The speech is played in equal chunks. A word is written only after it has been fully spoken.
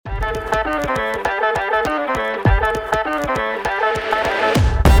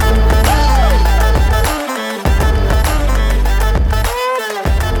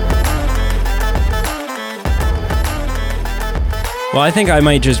Well, I think I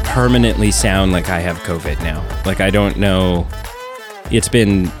might just permanently sound like I have COVID now. Like, I don't know. It's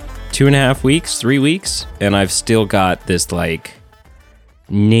been 2.5 weeks, 3 weeks, and I've still got this, like,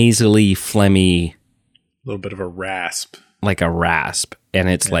 nasally, phlegmy... A little bit of a rasp. Like a rasp. And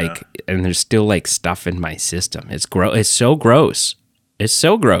it's like, and there's still, like, stuff in my system. It's It's so gross. It's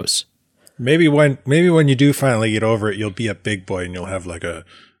so gross. Maybe when you do finally get over it, you'll be a big boy and you'll have, like, a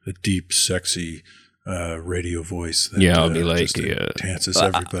deep, sexy... radio voice that I'll be like enhances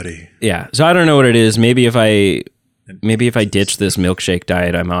everybody. Yeah, so I don't know what it is. Maybe if I ditch this milkshake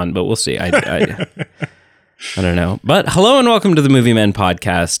diet I'm on, but we'll see. I don't know. But hello and welcome to the Movie Men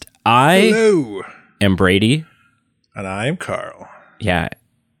podcast. Hello. Am Brady, and I'm Carl. Yeah,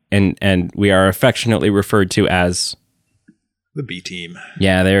 and we are affectionately referred to as the B Team.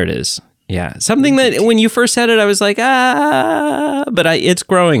 Yeah, there it is. Yeah, something that when you first said it, I was like, but it's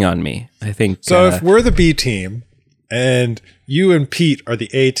growing on me, I think. So if we're the B Team and you and Pete are the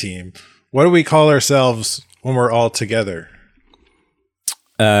A Team, what do we call ourselves when we're all together?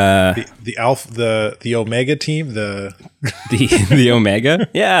 The Alpha, the Omega Team, the Omega?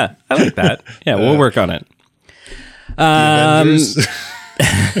 Yeah, I like that. Yeah, we'll work on it.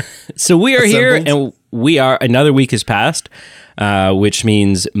 So we are here, and another week has passed. Which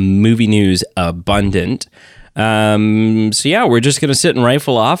means movie news abundant. So yeah, we're just going to sit and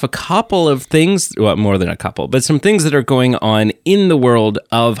rifle off a couple of things, well, more than a couple, but some things that are going on in the world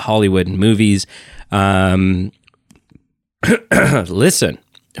of Hollywood movies. Listen,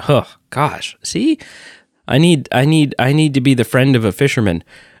 oh gosh, see, I need to be the friend of a fisherman.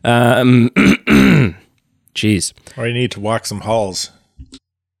 Jeez. Or you need to walk some halls.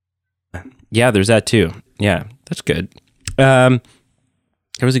 Yeah, there's that too. Yeah, that's good. It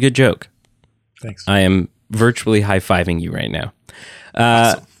was a good joke. Thanks. I am virtually high-fiving you right now.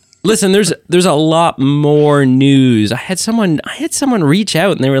 Awesome. Listen, there's a lot more news. I had someone reach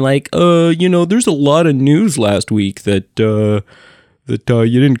out and they were like, there's a lot of news last week that you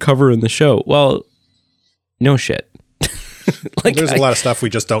didn't cover in the show. Well, no shit. Like, there's a lot of stuff we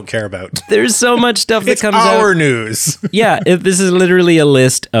just don't care about. There's so much stuff that comes out. It's our news. Yeah, this is literally a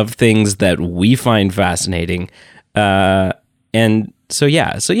list of things that we find fascinating. And so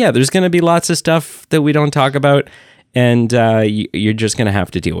there's going to be lots of stuff that we don't talk about, and you're just going to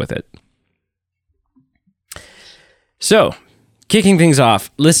have to deal with it. So, kicking things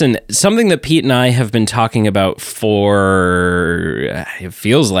off, listen, something that Pete and I have been talking about for, it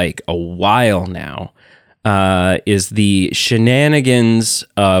feels like a while now, is the shenanigans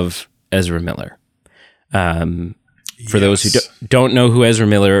of Ezra Miller. For those who don't know who Ezra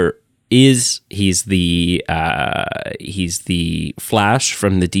Miller is, he's the Flash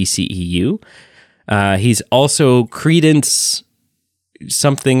from the DCEU. He's also Credence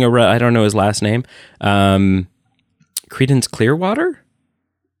something, I don't know his last name. Credence Clearwater?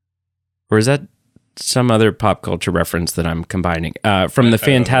 Or is that some other pop culture reference that I'm combining? From the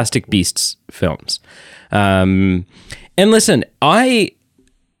Fantastic Beasts films. And listen, and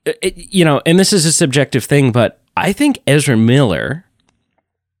this is a subjective thing, but I think Ezra Miller,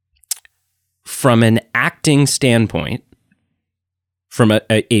 from an acting standpoint, from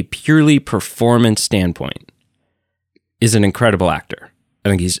a purely performance standpoint, is an incredible actor. I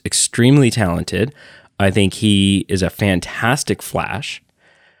think he's extremely talented. I think he is a fantastic Flash.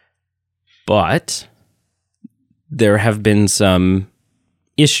 But there have been some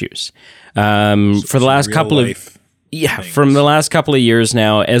issues. For the last couple of things. From the last couple of years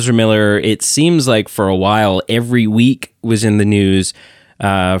now, Ezra Miller, it seems like for a while, every week was in the news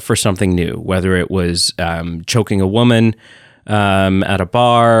for something new, whether it was choking a woman at a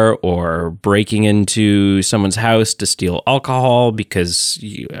bar or breaking into someone's house to steal alcohol because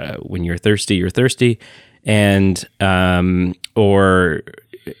when you're thirsty, and or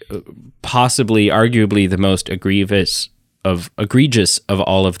possibly, arguably, the most egregious of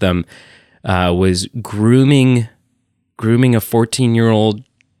all of them was grooming a 14-year-old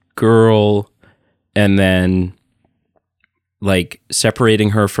girl and then like separating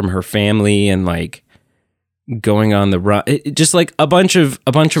her from her family and like going on the run, just like a bunch of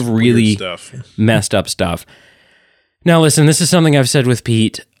really messed up stuff. Now, listen, this is something I've said with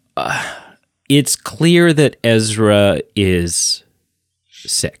Pete. It's clear that Ezra is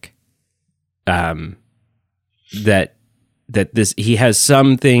sick. That he has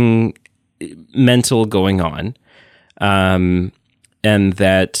something mental going on, and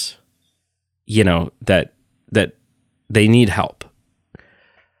that that they need help.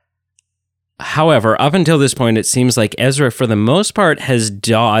 However, up until this point, it seems like Ezra, for the most part, has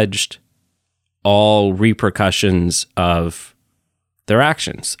dodged all repercussions of their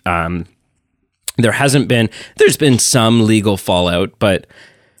actions. There's been some legal fallout, but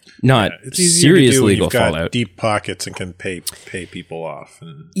not It's easier serious to do when legal you've got fallout. deep pockets and can pay people off.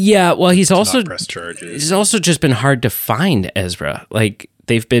 And Yeah, well, he's also not press charges. It's also just been hard to find Ezra. Like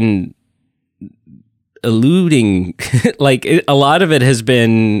they've been eluding. Like a lot of it has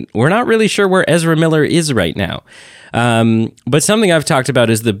been. We're not really sure where Ezra Miller is right now. But something I've talked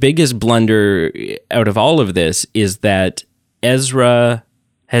about is the biggest blunder out of all of this is that Ezra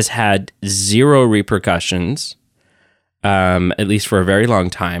has had zero repercussions, at least for a very long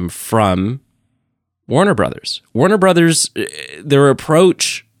time, from Warner Brothers. Warner Brothers, their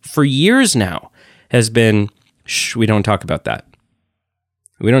approach for years now has been, shh, we don't talk about that.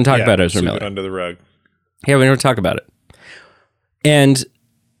 We don't talk about Ezra Miller. Under the rug. Yeah, we don't talk about it. And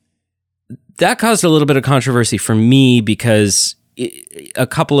that caused a little bit of controversy for me because a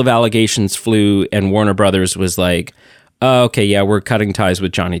couple of allegations flew and Warner Brothers was like, oh, okay, yeah, we're cutting ties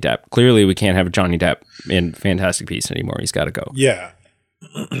with Johnny Depp. Clearly, we can't have Johnny Depp in Fantastic Beasts anymore. He's got to go. Yeah.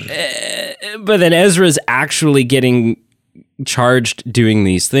 But then Ezra's actually getting charged doing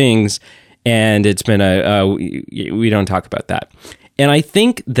these things, and it's been we don't talk about that. And I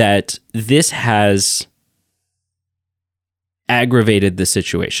think that this has aggravated the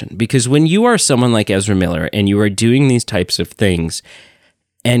situation because when you are someone like Ezra Miller and you are doing these types of things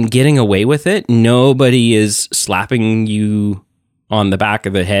and getting away with it, nobody is slapping you on the back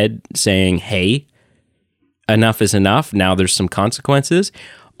of the head saying, hey, enough is enough. Now there's some consequences.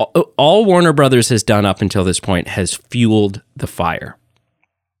 All Warner Brothers has done up until this point has fueled the fire.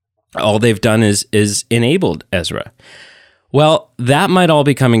 All they've done is enabled Ezra. Well, that might all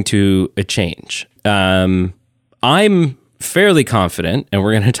be coming to a change. I'm fairly confident, and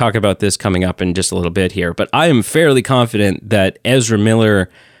we're going to talk about this coming up in just a little bit here, but I am fairly confident that Ezra Miller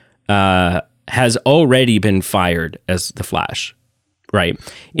has already been fired as the Flash, right?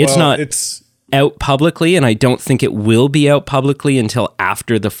 It's out publicly, and I don't think it will be out publicly until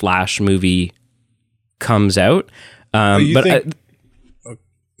after the Flash movie comes out. There's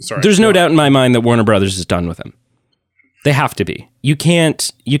no doubt in my mind that Warner Brothers is done with him. They have to be. You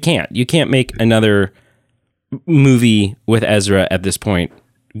can't make another movie with Ezra at this point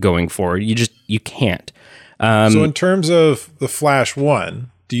going forward. You can't. So in terms of the Flash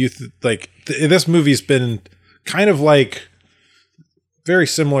 1, do you this movie's been kind of like very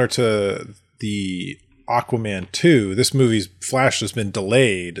similar to the Aquaman 2. This movie's Flash has been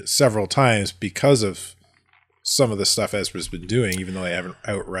delayed several times because of some of the stuff Ezra's been doing, even though they haven't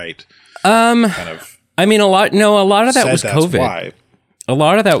outright kind of. I mean, a lot of that was COVID. Why. A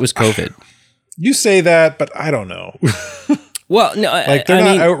lot of that was COVID. You say that, but I don't know. Well, no, outright.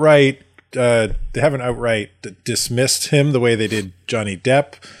 They haven't outright dismissed him the way they did Johnny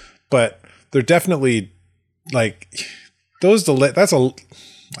Depp, but they're definitely like those.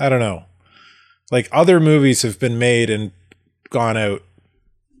 I don't know. Like other movies have been made and gone out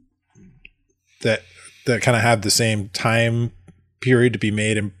that kind of have the same time period to be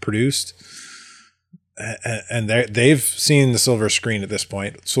made and produced. And they've seen the silver screen at this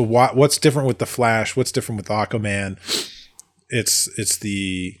point. So what's different with the Flash? What's different with Aquaman? It's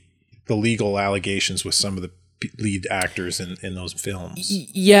the legal allegations with some of the lead actors in those films.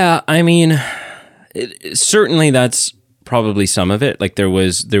 Yeah, I mean, certainly that's probably some of it. Like there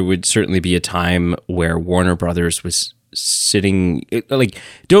would certainly be a time where Warner Brothers was sitting. Like,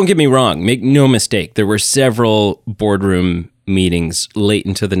 don't get me wrong. Make no mistake. There were several boardroom meetings late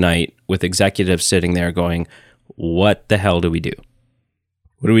into the night with executives sitting there going, what the hell do we do?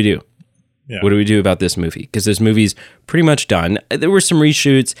 What do we do? Yeah. What do we do about this movie? Because this movie's pretty much done. There were some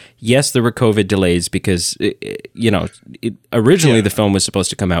reshoots. Yes, there were COVID delays because, originally the film was supposed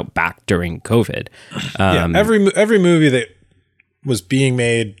to come out back during COVID. Every movie that was being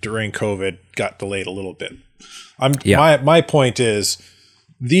made during COVID got delayed a little bit. My point is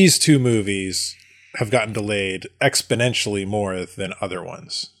these two movies have gotten delayed exponentially more than other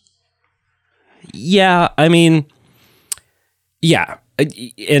ones. Yeah, I mean, yeah.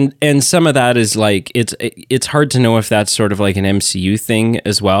 And some of that is like, it's hard to know if that's sort of like an MCU thing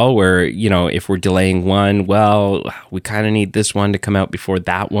as well, where, if we're delaying one, well, we kind of need this one to come out before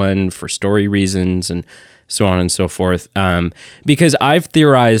that one for story reasons and so on and so forth. Because I've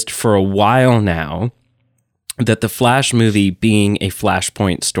theorized for a while now that the Flash movie, being a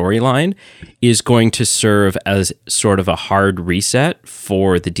Flashpoint storyline, is going to serve as sort of a hard reset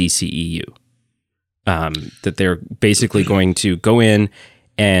for the DCEU. That they're basically going to go in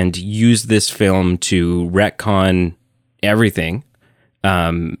and use this film to retcon everything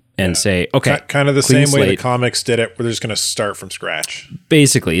and say, okay. Kind of the same way the comics did it, where they're just going to start from scratch.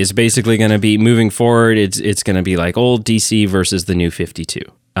 It's basically going to be moving forward. It's going to be like old DC versus the new 52.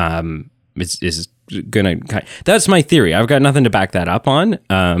 is gonna. That's my theory. I've got nothing to back that up on.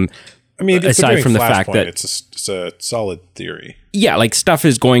 I mean, aside from the fact Flashpoint, that it's a solid theory. yeah, like stuff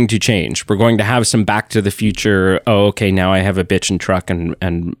is going to change. We're going to have some Back to the Future. Oh, okay, now I have a bitchin' truck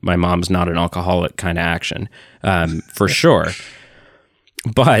and my mom's not an alcoholic kind of action, for sure.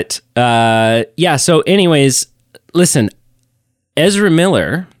 But yeah. So, anyways, listen, Ezra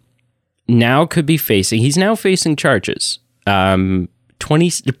Miller now could be facing. He's now facing charges.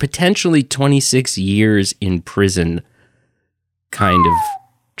 potentially 26 years in prison, kind of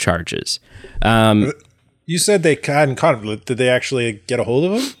charges. You said they hadn't caught him. Did they actually get a hold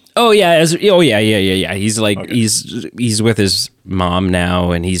of him? Oh yeah, yeah. He's like he's with his mom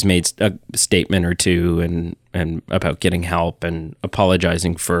now, and he's made a statement or two, and about getting help and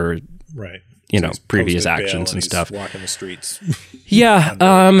apologizing for previous actions and stuff. Walking the streets. Yeah.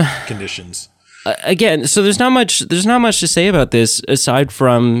 Conditions. Again, so there's not much to say about this aside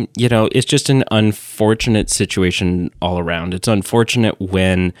from, it's just an unfortunate situation all around. It's unfortunate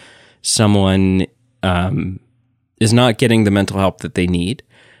when someone is not getting the mental help that they need.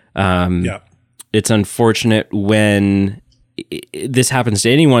 It's unfortunate when this happens to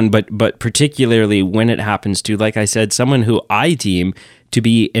anyone, but particularly when it happens to, like I said, someone who I deem to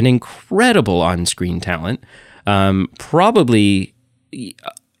be an incredible on-screen talent, probably,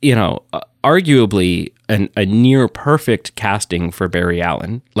 arguably a near perfect casting for Barry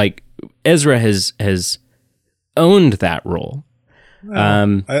Allen. Like Ezra has owned that role.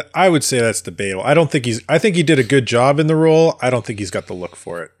 I would say that's debatable. I think he did a good job in the role. I don't think he's got the look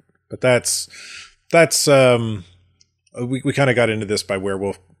for it. But that's we kind of got into this by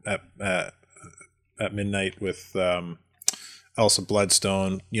Werewolf at Midnight with Elsa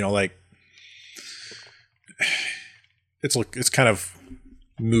Bloodstone. It's kind of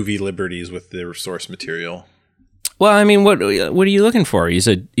movie liberties with the source material. Well, I mean, what are you looking for? He's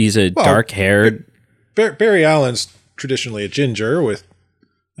a dark-haired Barry Allen's traditionally a ginger with,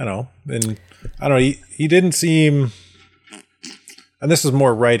 and I don't know. He didn't seem, and this is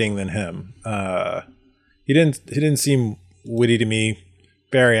more writing than him. He didn't seem witty to me.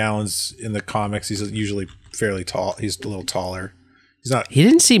 Barry Allen's in the comics. He's usually fairly tall. He's a little taller. He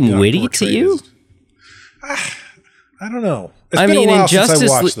didn't seem witty to you. I don't know. It's been a while since I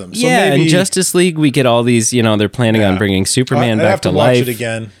watched them. So maybe, in Justice League, we get all these, they're planning on bringing Superman back to life. I'd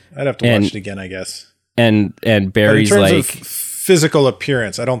have to watch it again, I guess. And Barry's in terms like... of physical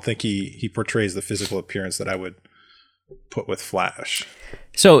appearance, I don't think he portrays the physical appearance that I would put with Flash.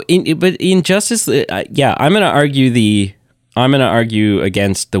 So, in Justice League, I'm going to argue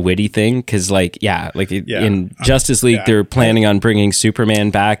against the witty thing, because in Justice League, they're planning on bringing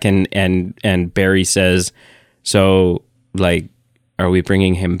Superman back, and Barry says, so, like, are we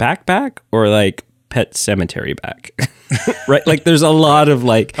bringing him back, or like Pet Cemetery back? Right? Like, there's a lot of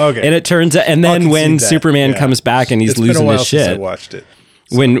and it turns out, and then when Superman comes back and he's losing his shit, since I watched it.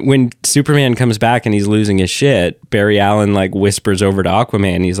 So. When Superman comes back and he's losing his shit, Barry Allen like whispers over to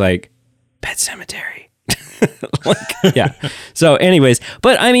Aquaman. He's like, Pet Cemetery. Yeah. So, anyways,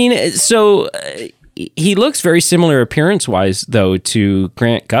 but I mean, he looks very similar appearance-wise, though, to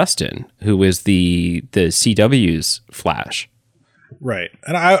Grant Gustin, who was the CW's Flash. Right.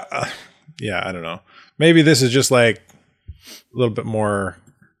 And I don't know. Maybe this is just like a little bit more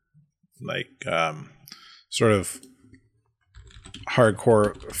like sort of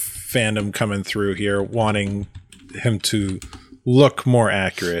hardcore fandom coming through here, wanting him to look more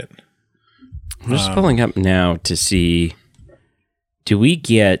accurate. I'm just pulling up now to see... Do we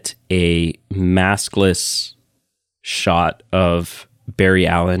get a maskless shot of Barry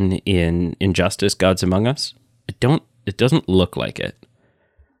Allen in Injustice: Gods Among Us? It doesn't look like it.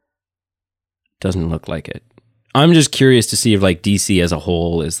 Doesn't look like it. I'm just curious to see if like DC as a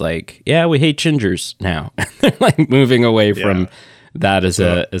whole is like, yeah, we hate gingers now. They're like moving away from that as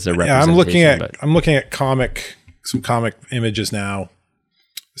a representation. Yeah, I'm looking at some comic images now.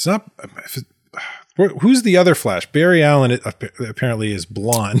 It's not. Who's the other Flash? Barry Allen apparently is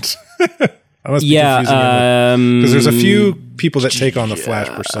blonde. I must be confusing him because there's a few people that take on the Flash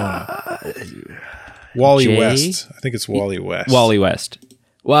persona. Wally West. I think it's Wally West. Wally West.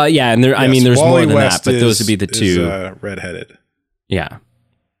 Well, yeah, and there's Wally more than West that, but those would be the two. Redheaded. Yeah.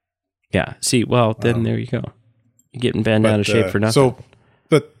 Yeah. See, well, then there you go. You're getting bent out of shape for nothing. So,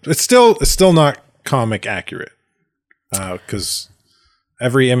 but it's still not comic accurate because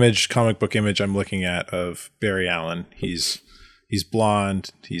every comic book image I'm looking at of Barry Allen, he's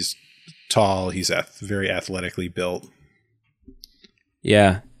blonde, he's tall, he's very athletically built.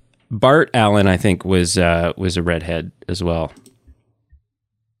 Yeah, Bart Allen, I think, was a redhead as well.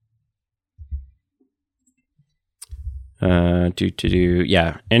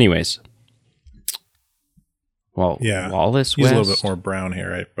 Yeah. Anyways, Wallace He's West. a little bit more brown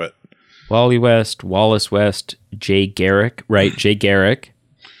here, right? But Wally West, Wallace West, Jay Garrick, right? Jay Garrick.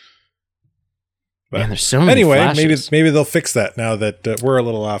 Man, there's so many anyway, flashes. maybe they'll fix that now that we're a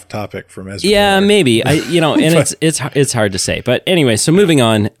little off topic from Ezra. Yeah, Miller. maybe. And it's hard to say. But anyway, so moving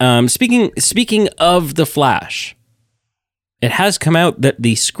on. Speaking of The Flash, it has come out that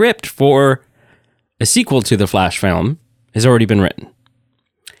the script for a sequel to the Flash film has already been written.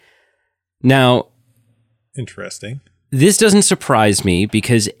 Now, interesting. This doesn't surprise me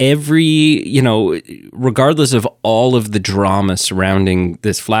because regardless of all of the drama surrounding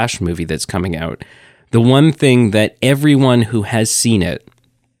this Flash movie that's coming out, the one thing that everyone who has seen it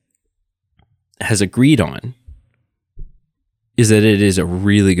has agreed on is that it is a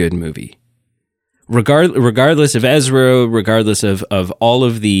really good movie. Regardless of Ezra, regardless of all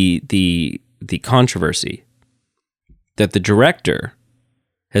of the controversy, that the director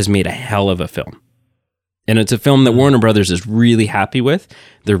has made a hell of a film. And it's a film that Warner Brothers is really happy with,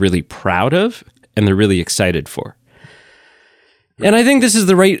 they're really proud of, and they're really excited for. And I think this is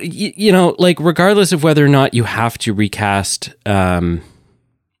the right, regardless of whether or not you have to recast, Barry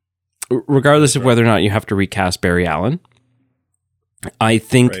Allen, I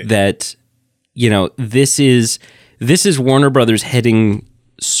think that, this is Warner Brothers heading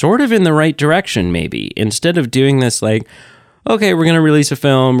sort of in the right direction, maybe. Instead of doing this like, okay, we're going to release a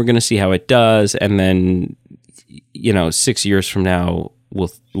film, we're going to see how it does, and then, 6 years from now,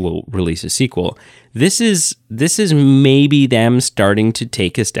 we'll release a sequel. This is maybe them starting to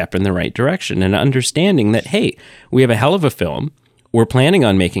take a step in the right direction and understanding that, hey, we have a hell of a film, we're planning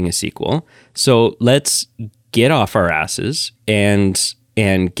on making a sequel, so let's get off our asses and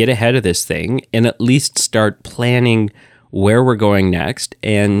get ahead of this thing and at least start planning where we're going next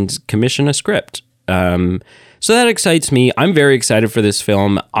and commission a script. So that excites me. I'm very excited for this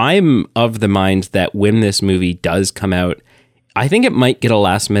film. I'm of the mind that when this movie does come out, I think it might get a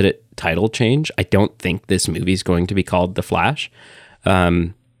last minute title change. I don't think this movie is going to be called The Flash.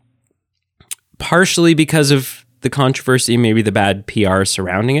 Partially because of the controversy, maybe the bad PR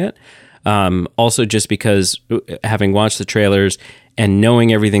surrounding it. Also just because having watched the trailers and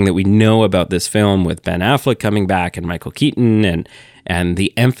knowing everything that we know about this film with Ben Affleck coming back and Michael Keaton and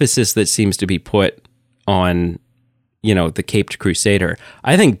the emphasis that seems to be put on, the Caped Crusader.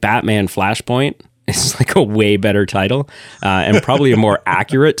 I think Batman Flashpoint is like a way better title, and probably a more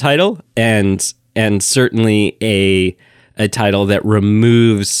accurate title, and certainly a title that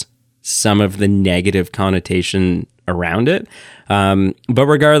removes some of the negative connotation around it. But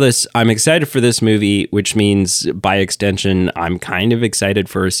regardless, I'm excited for this movie, which means by extension, I'm kind of excited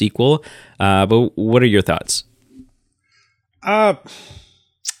for a sequel. But what are your thoughts?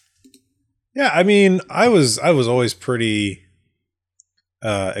 Yeah, I mean, I was always pretty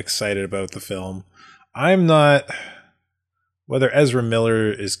excited about the film. I'm not, whether Ezra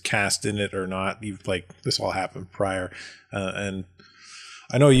Miller is cast in it or not. This all happened prior, and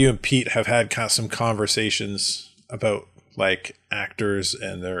I know you and Pete have had some conversations about like actors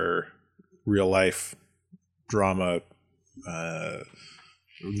and their real life drama,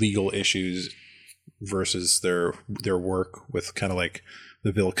 legal issues versus their work with kind of like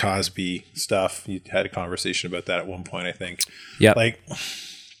the Bill Cosby stuff. You had a conversation about that at one point, I think. Yeah.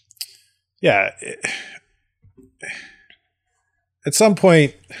 At some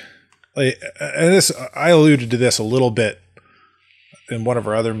point, and I alluded to this a little bit in one of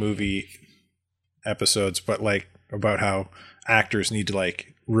our other movie episodes, but about how actors need to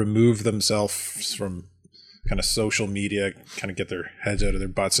remove themselves from kind of social media, kind of get their heads out of their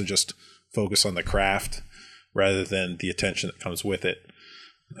butts and just focus on the craft rather than the attention that comes with it.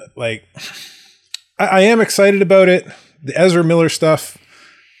 I am excited about it. The Ezra Miller stuff,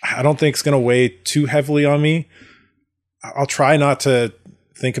 I don't think it's going to weigh too heavily on me. I'll try not to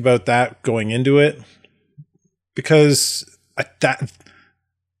think about that going into it because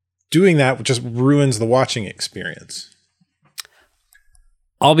doing that just ruins the watching experience.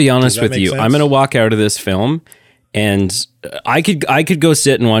 I'll be honest with you. I'm going to walk out of this film and I could go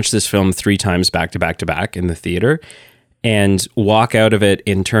sit and watch this film 3 times back to back to back in the theater and walk out of it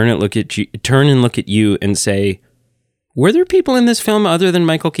and turn and look at you and say, were there people in this film other than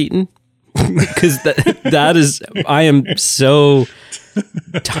Michael Keaton? Because that is, I am so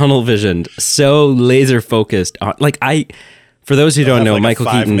tunnel visioned, so laser focused on, for those who don't know, Michael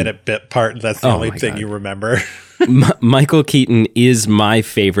Keaton, 5-minute bit part. That's the only thing you remember. Michael Keaton is my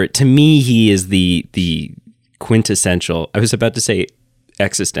favorite. To me, he is the quintessential. I was about to say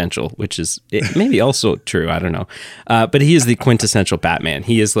existential, which is maybe also true. I don't know. But he is the quintessential Batman.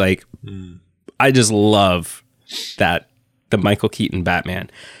 He is I just love the Michael Keaton Batman.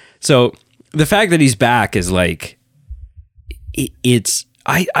 So the fact that he's back is like, it's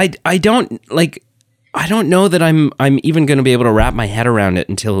I don't like, I don't know that I'm even going to be able to wrap my head around it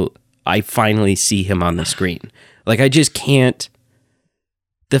until I finally see him on the screen. Like, I just can't.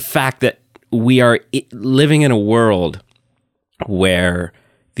 The fact that we are living in a world where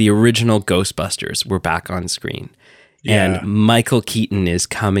the original Ghostbusters were back on screen, and Michael Keaton is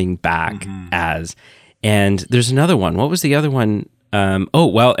coming back as, and there's another one. What was the other one? And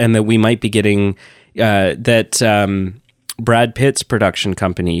that we might be getting Brad Pitt's production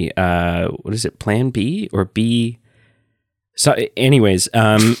company. What is it? Plan B or B? So, anyways,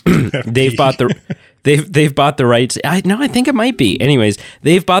 they've bought the rights. I think it might be. Anyways,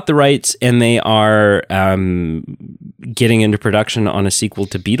 they've bought the rights, and they are getting into production on a sequel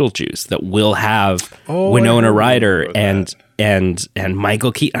to Beetlejuice that will have Winona Ryder and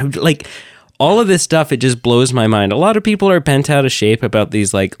Michael Keaton. Like, all of this stuff, it just blows my mind. A lot of people are bent out of shape about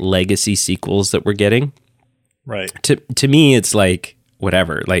these like legacy sequels that we're getting. Right. To me, it's like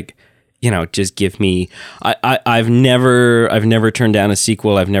whatever. Like, just give me. I've never turned down a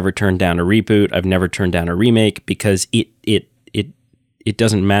sequel. I've never turned down a reboot. I've never turned down a remake because it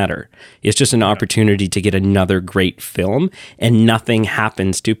doesn't matter. It's just an opportunity to get another great film, and nothing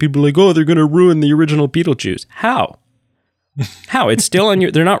happens to people like, oh, they're going to ruin the original Beetlejuice. How? How? It's still on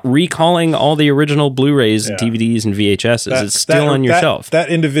your. They're not recalling all the original Blu-rays, DVDs, and VHSs. It's still on your shelf. That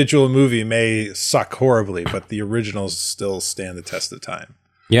individual movie may suck horribly, but the originals still stand the test of time.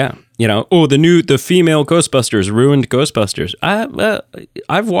 Yeah, the female Ghostbusters ruined Ghostbusters.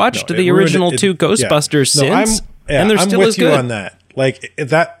 I've watched the original two Ghostbusters since, and they're still as good. I'm with you on that. Like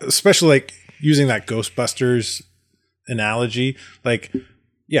that, especially like using that Ghostbusters analogy. Like,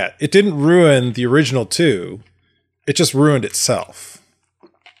 it didn't ruin the original two. It just ruined itself.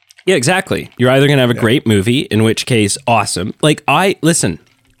 Yeah, exactly. You're either going to have a great movie, in which case, awesome. Like,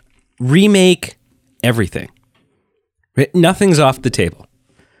 remake everything. Nothing's off the table.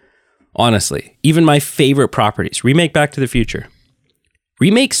 Honestly, even my favorite properties. Remake Back to the Future.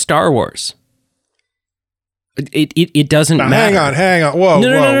 Remake Star Wars. It doesn't matter. Hang on. Whoa.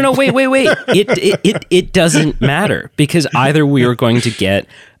 No. Wait. It doesn't matter, because either we are going to get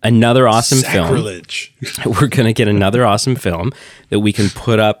another awesome Sacrilege. film. We're going to get another awesome film that we can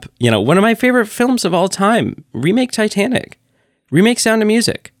put up. One of my favorite films of all time. Remake Titanic. Remake Sound of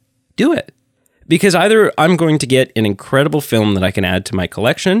Music. Do it. Because either I'm going to get an incredible film that I can add to my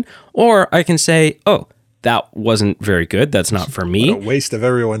collection, or I can say, oh, that wasn't very good. That's not for me. What a waste of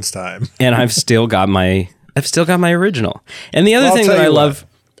everyone's time. And I've still got my original. And the other thing that I love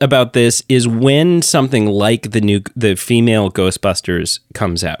about this is when something like the female Ghostbusters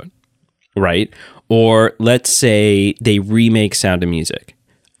comes out, right? Or let's say they remake Sound of Music.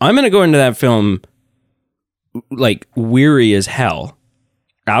 I'm going to go into that film like weary as hell.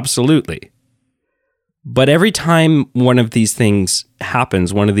 Absolutely. But every time one of these things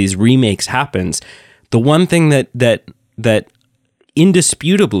happens, one of these remakes happens, the one thing that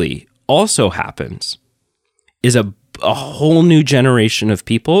indisputably also happens is a whole new generation of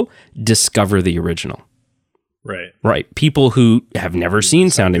people discover the original. Right. People who have never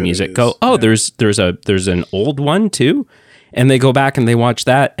seen Sound of Music go, oh, there's an old one too, and they go back and they watch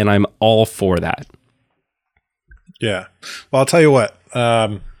that, and I'm all for that. Yeah. Well, I'll tell you what.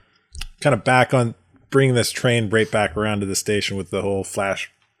 Kind of back on bringing this train right back around to the station with the whole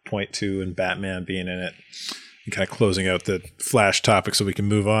Flashpoint 2 and Batman being in it, and kind of closing out the Flash topic so we can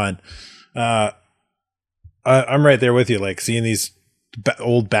move on. I'm right there with you. Like, seeing these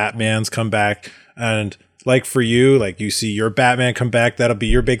old Batmans come back, and like for you, like you see your Batman come back, that'll be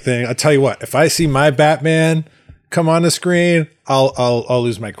your big thing. I'll tell you what, if I see my Batman come on the screen, I'll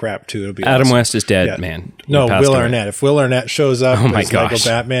lose my crap too. It'll be Adam awesome. West is dead, man. No, Will Arnett. If Will Arnett shows up as Lego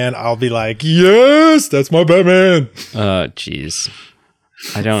Batman, I'll be like, yes, that's my Batman. Oh, jeez.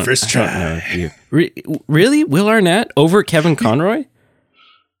 I don't know if you really Will Arnett over Kevin Conroy.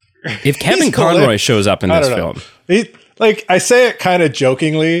 If Kevin Conroy shows up in this film, I say it kind of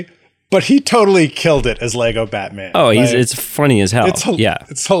jokingly, but he totally killed it as Lego Batman. Oh, it's funny as hell.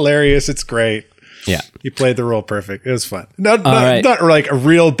 It's hilarious. It's great. Yeah, he played the role perfect. It was fun. Not like a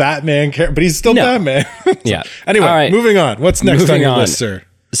real Batman character, but he's still Batman. Yeah. Anyway, moving on. What's next on your list, sir?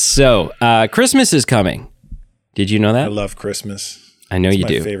 So, Christmas is coming. Did you know that? I love Christmas. I know you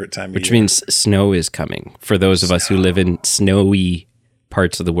do. My favorite time of year. Which means snow is coming for those of us who live in snowy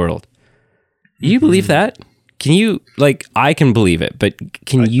parts of the world. Do you believe that? Can you, I can believe it, but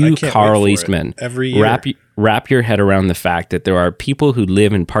can you, Carl Eastman, every year wrap your head around the fact that there are people who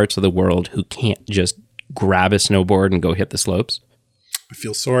live in parts of the world who can't just grab a snowboard and go hit the slopes? I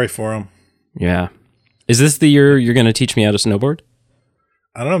feel sorry for them. Yeah. Is this the year you're going to teach me how to snowboard?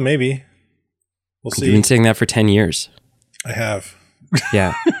 I don't know, maybe. We'll You've been see. saying that for 10 years. I have.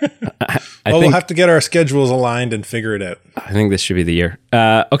 Yeah. I We'll think have to get our schedules aligned and figure it out. I think this should be the year.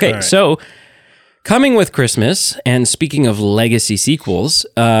 Okay, All right. so coming with Christmas, and speaking of legacy sequels,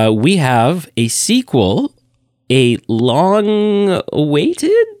 we have a sequel, a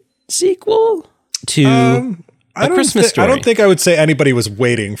long-awaited sequel to A Christmas Story. I don't think I would say anybody was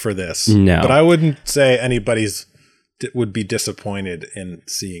waiting for this. No. But I wouldn't say anybody's would be disappointed in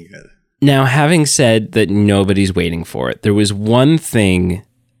seeing it. Now, having said that nobody's waiting for it, there was one thing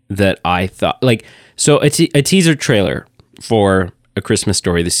that I thought, like, so a teaser trailer for A Christmas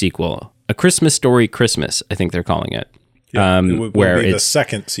Story, the sequel, A Christmas Story Christmas, I think they're calling it. It would where be the it's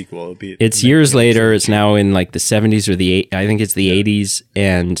second sequel. It'll be it's years later. It's now in like the 70s or I think it's the 80s,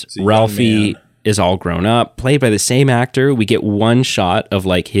 and a young Ralphie man. is all grown up, played by the same actor. We get one shot of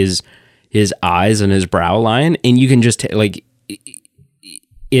like his eyes and his brow line, and you can just like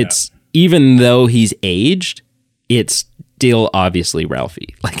it's even though he's aged, it's still obviously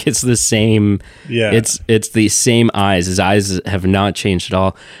Ralphie. Like it's the same. Yeah. It's the same eyes. His eyes have not changed at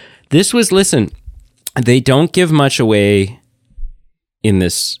all. This was, listen, they don't give much away in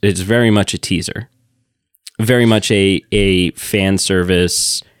this. It's very much a teaser, very much a fan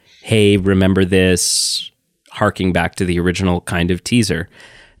service. Hey, remember this? Harking back to the original kind of teaser.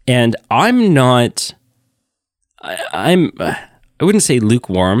 And I'm not. I wouldn't say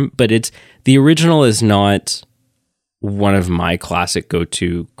lukewarm, but the original is not one of my classic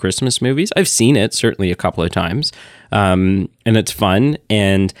go-to Christmas movies. I've seen it certainly a couple of times, and it's fun.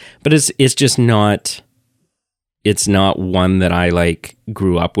 But it's just not. It's not one that I like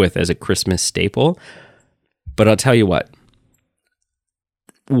grew up with as a Christmas staple. But I'll tell you what.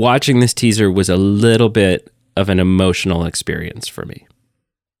 Watching this teaser was a little bit of an emotional experience for me.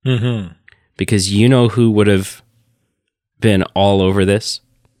 Mm-hmm. Because you know who would have been all over this?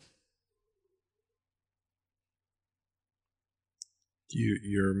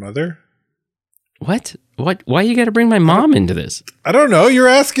 Your mother? What? Why you got to bring my mom into this? I don't know. You're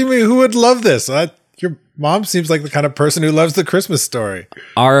asking me who would love this. Your mom seems like the kind of person who loves The Christmas Story.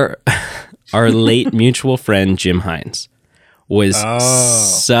 Our late mutual friend Jim Hines was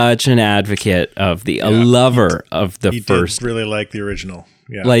such an advocate of a lover of the first. Did really like the original.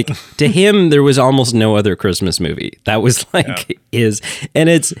 Yeah. Like, to him, there was almost no other Christmas movie. That was like his, and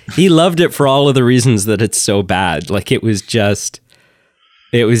he loved it for all of the reasons that it's so bad. Like, it was just,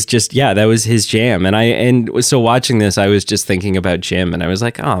 yeah, that was his jam. And so watching this, I was just thinking about Jim, and I was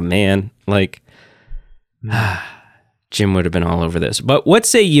like, oh man, like, Jim would have been all over this. But what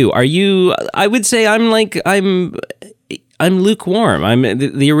say you? I would say I'm lukewarm.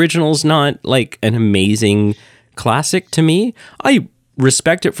 The original's not like an amazing classic to me. I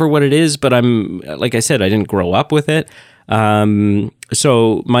respect it for what it is, but like I said, I didn't grow up with it.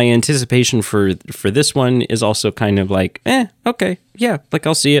 So my anticipation for this one is also kind of like, okay, yeah, like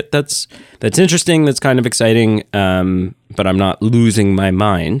I'll see it. That's interesting. That's kind of exciting. But I'm not losing my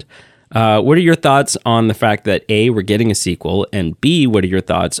mind. What are your thoughts on the fact that A, we're getting a sequel, and B, what are your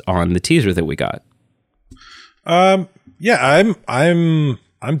thoughts on the teaser that we got? Yeah, I'm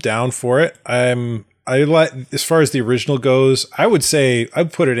down for it. I like, as far as the original goes, I would say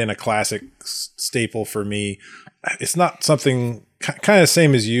I'd put it in a classic staple for me. It's not something kind of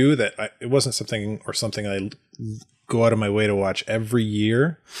same as you that it wasn't something I go out of my way to watch every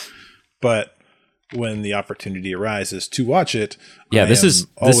year, but when the opportunity arises to watch it, this is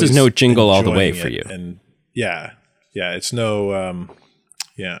no Jingle All the Way for you. And it's no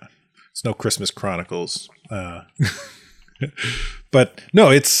it's no Christmas Chronicles. But no,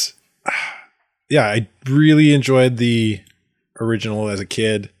 it's I really enjoyed the original as a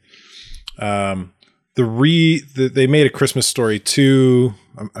kid. They made A Christmas Story 2.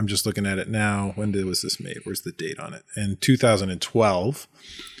 I'm just looking at it now. When was this made? Where's the date on it? In 2012.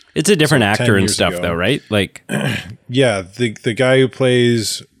 It's a different actor 10 and years stuff, ago. though, right? Like, yeah, the guy who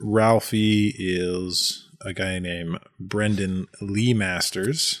plays Ralphie is a guy named Brendan Lee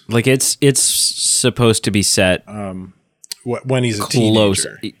Masters. like it's supposed to be set When he's a close,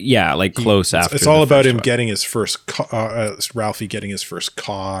 teenager. yeah, like close after. It's all the about first him one. getting his first car, Ralphie getting his first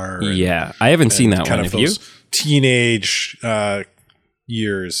car. And, Yeah, I haven't seen that kind one. of Have you? those teenage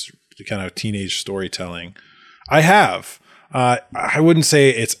years, kind of teenage storytelling. I have. I wouldn't say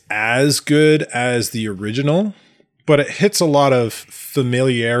it's as good as the original, but it hits a lot of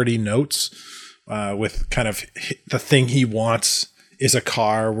familiarity notes with kind of the thing he wants is a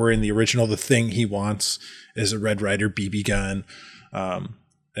car, where in the original the thing he wants is a Red Ryder BB gun,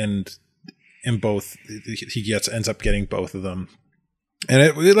 and in both he ends up getting both of them,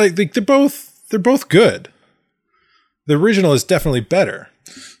 and they're both good. The original is definitely better.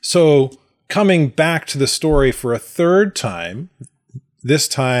 So coming back to the story for a third time, this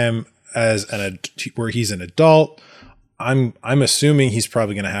time as where he's an adult. I'm assuming he's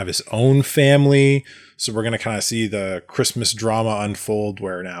probably going to have his own family. So we're going to kind of see the Christmas drama unfold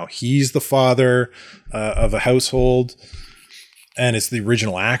where now he's the father of a household and it's the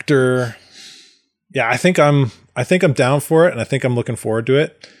original actor. Yeah, I think I'm down for it, and I think I'm looking forward to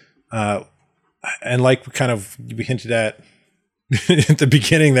it. And like we hinted at at the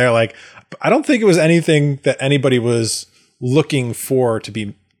beginning there, like, I don't think it was anything that anybody was looking forward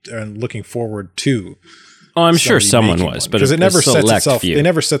to. Oh, I'm sure someone was, but because it never sets itself. Few. They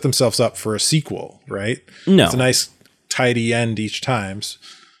never set themselves up for a sequel, right? No, it's a nice tidy end each time.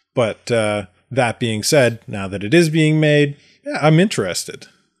 But that being said, now that it is being made, yeah, I'm interested.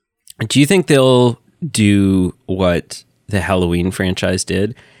 Do you think they'll do what the Halloween franchise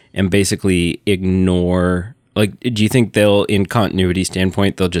did and basically ignore? Like, do you think they'll, in continuity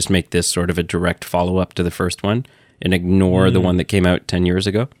standpoint, they'll just make this sort of a direct follow up to the first one and ignore the one that came out 10 years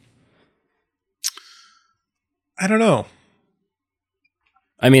ago? I don't know.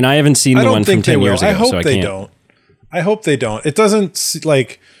 I mean, I haven't seen the one from 10 years ago. I hope they don't. I hope they don't. It doesn't,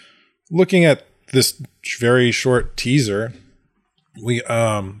 like, looking at this very short teaser, we get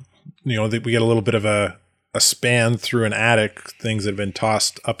a little bit of a span through an attic, things that have been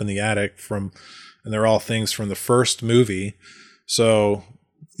tossed up in the attic and they're all things from the first movie. So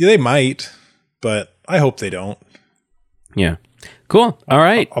yeah, they might, but I hope they don't. Yeah. Cool. All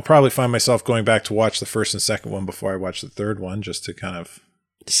right. I'll probably find myself going back to watch the first and second one before I watch the third one, just to kind of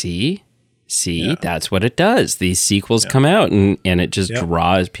see, yeah. That's what it does. These sequels come out and it just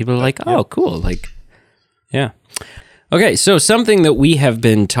draws people like, oh, cool. Like, yeah. Okay. So something that we have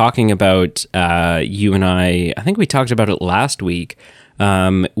been talking about, you and I think we talked about it last week,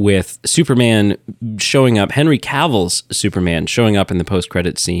 with Superman showing up, Henry Cavill's Superman showing up in the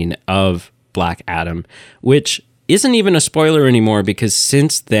post-credit scene of Black Adam, which isn't even a spoiler anymore, because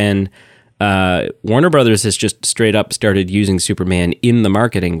since then, Warner Brothers has just straight up started using Superman in the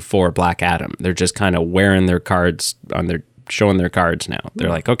marketing for Black Adam. They're just kind of wearing their cards showing their cards now. They're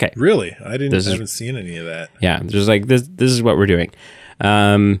like, okay, really? I haven't seen any of that. Yeah, there's like this is what we're doing.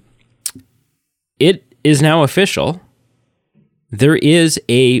 It is now official. There is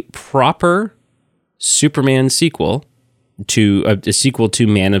a proper Superman sequel to a sequel to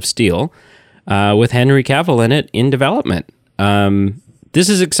Man of Steel, with Henry Cavill in it in development. This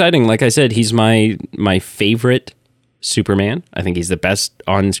is exciting. Like I said, he's my favorite Superman. I think he's the best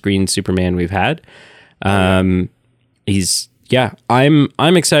on-screen Superman we've had. I'm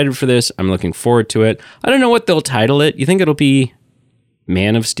excited for this. I'm looking forward to it. I don't know what they'll title it. You think it'll be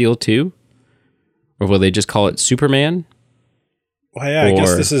Man of Steel 2? Or will they just call it Superman? Well, yeah, I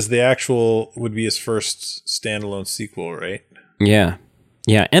guess this is would be his first standalone sequel, right? Yeah.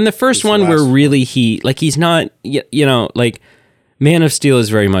 Yeah, and the first one where really he's not, like, Man of Steel is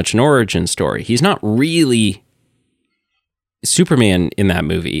very much an origin story. He's not really Superman in that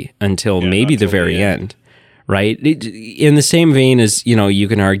movie until maybe the very end, right? In the same vein as, you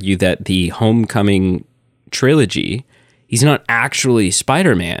can argue that the Homecoming trilogy, he's not actually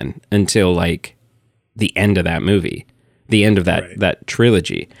Spider-Man until, like, the end of that movie, the end of that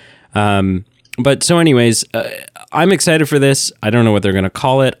trilogy. But so anyways, I'm excited for this. I don't know what they're going to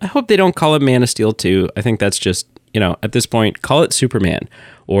call it. I hope they don't call it Man of Steel 2. I think that's just, at this point, call it Superman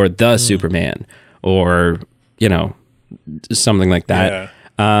or The Superman or, something like that.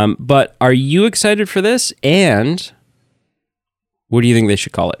 Yeah. But are you excited for this? And what do you think they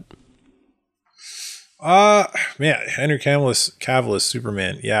should call it? Man, Henry Cavill is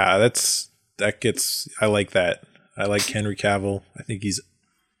Superman. Yeah, I like that. I like Henry Cavill. I think he's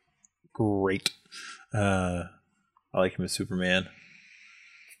great. I like him as Superman.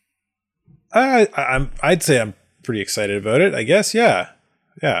 I'd say I'm pretty excited about it. I guess, yeah.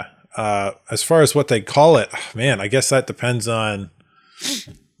 As far as what they call it, man, I guess that depends on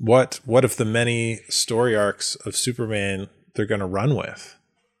what of the many story arcs of Superman they're going to run with.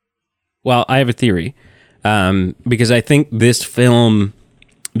 Well, I have a theory, because I think this film,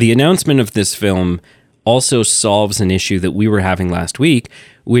 the announcement of this film, also solves an issue that we were having last week,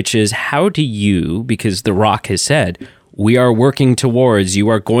 which is how do you, because The Rock has said, we are working towards, you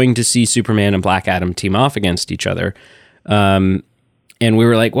are going to see Superman and Black Adam team off against each other. And we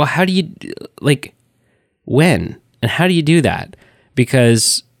were like, well, how do you, like, when? And how do you do that?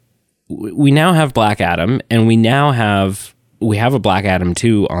 Because we now have Black Adam, and we have a Black Adam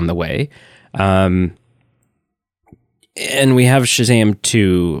 2 on the way. And we have Shazam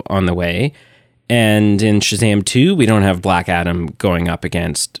 2 on the way. And in Shazam 2, we don't have Black Adam going up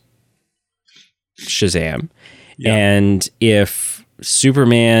against Shazam. Yeah. And if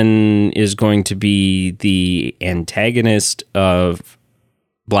Superman is going to be the antagonist of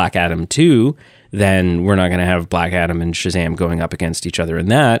Black Adam 2, then we're not going to have Black Adam and Shazam going up against each other in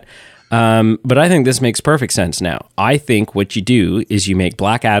that. But I think this makes perfect sense now. I think what you do is you make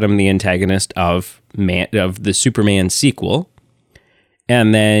Black Adam the antagonist of the Superman sequel,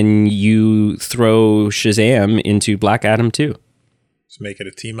 and then you throw Shazam into Black Adam 2. Let's make it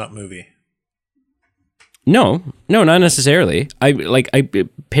a team-up movie. No, not necessarily. I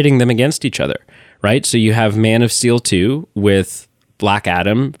pitting them against each other, right? So you have Man of Steel 2 with Black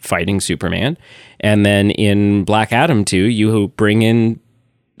Adam fighting Superman, and then in Black Adam 2, you bring in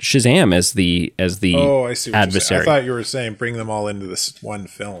Shazam as the I see what adversary. I thought you were saying bring them all into this one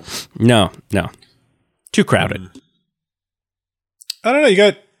film. No. Too crowded. I don't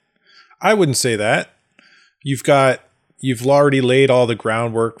know. I wouldn't say that. You've already laid all the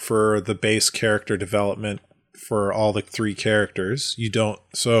groundwork for the base character development for all the three characters. You don't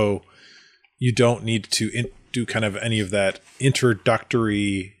need to do kind of any of that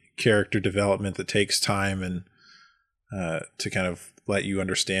introductory character development that takes time and to kind of let you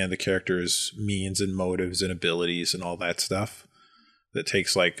understand the character's means and motives and abilities and all that stuff. That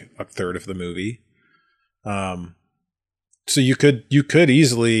takes like a third of the movie. So you could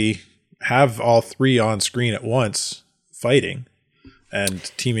easily have all three on screen at once fighting and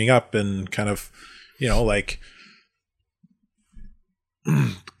teaming up and kind of,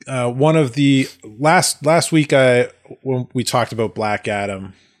 one of the last week when we talked about Black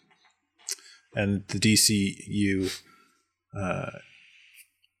Adam and the DCU,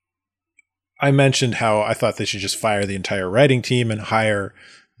 I mentioned how I thought they should just fire the entire writing team and hire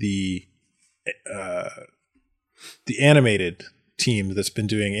the animated team that's been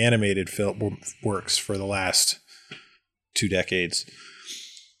doing animated film works for the last 2 decades,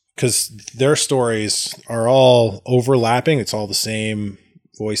 because their stories are all overlapping. It's all the same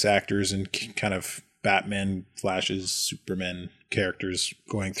voice actors and kind of Batman, Flashes, Superman characters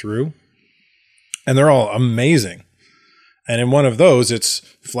going through, and they're all amazing. And in one of those, it's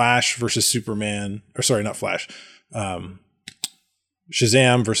Flash versus Superman, or sorry, not Flash,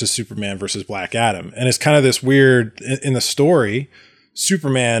 Shazam versus Superman versus Black Adam. And it's kind of this weird, in the story,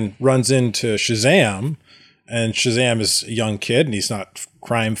 Superman runs into Shazam, and Shazam is a young kid, and he's not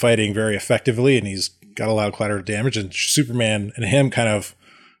crime fighting very effectively, and he's got a lot of collateral damage, and Superman and him kind of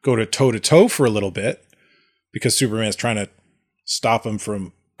go to toe-to-toe for a little bit, because Superman's trying to stop him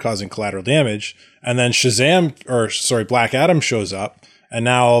from causing collateral damage. And then Black Adam shows up, and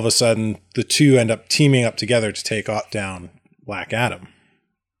now all of a sudden the two end up teaming up together to take down Black Adam.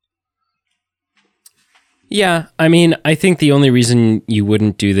 Yeah, I mean, I think the only reason you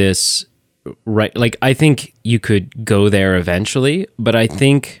wouldn't do this, right, like, I think you could go there eventually, but I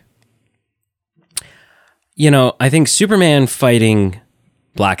think, I think Superman fighting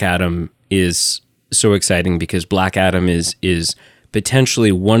Black Adam is so exciting because Black Adam is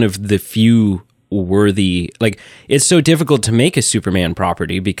potentially one of the few worthy, like, it's so difficult to make a Superman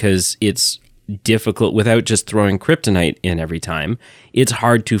property because it's difficult without just throwing kryptonite in every time. It's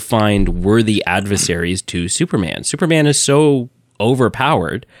hard to find worthy adversaries to Superman. Superman is so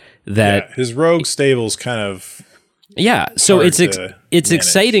overpowered that his rogue stable's kind of so it's manage.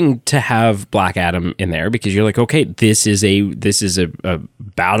 exciting to have Black Adam in there because you're like, okay, this is a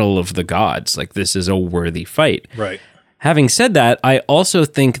battle of the gods. Like, this is a worthy fight. Right. Having said that, I also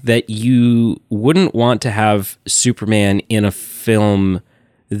think that you wouldn't want to have Superman in a film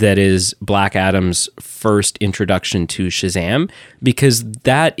that is Black Adam's first introduction to Shazam, because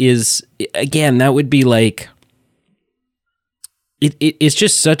that is, again, that would be like, it's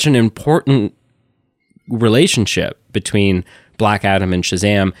just such an important relationship between Black Adam and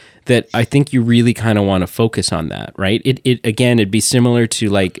Shazam that I think you really kind of want to focus on that, right? It'd be similar to,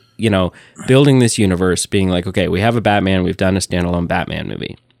 like, building this universe, being like, okay, we have a Batman, we've done a standalone Batman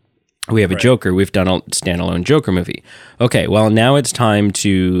movie. We have a Joker, we've done a standalone Joker movie. Okay, well, now it's time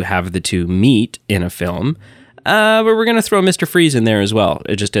to have the two meet in a film, but we're going to throw Mr. Freeze in there as well,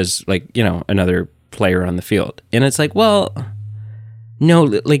 just as, like, another player on the field. And it's like, well, no,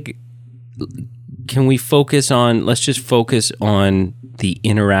 like, can we let's just focus on the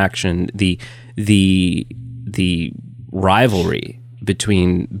interaction, the rivalry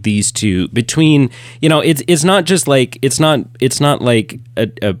between these two, it's not just like, it's not like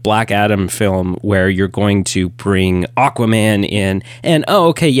a Black Adam film where you're going to bring Aquaman in and,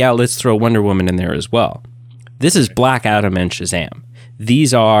 let's throw Wonder Woman in there as well. This is Black Adam and Shazam.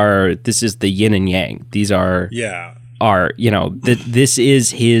 This is the yin and yang. These are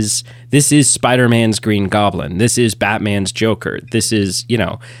this is Spider-Man's Green Goblin. This is Batman's Joker. This is,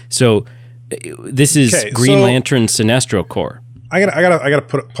 so this is Green Lantern Sinestro Corps. I gotta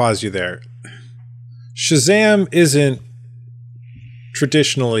pause you there. Shazam isn't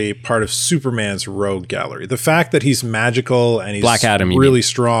traditionally part of Superman's rogue gallery. The fact that he's magical and he's Black Adam, really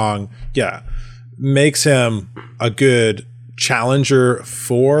strong, makes him a good challenger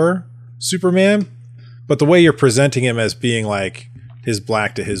for Superman. But the way you're presenting him as being like his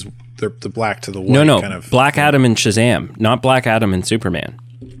black to his the black to the white kind of Black Adam and Shazam, not Black Adam and Superman.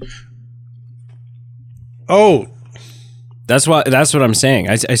 Oh, that's what I'm saying.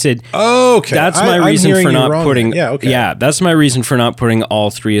 I said, okay. That's my reason for not putting. Yeah, okay. Yeah, that's my reason for not putting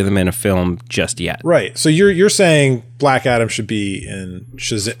all three of them in a film just yet. Right. So you're saying Black Adam should be in a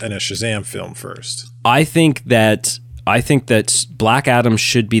Shazam film first. I think that Black Adam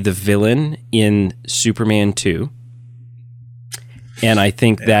should be the villain in Superman 2. And I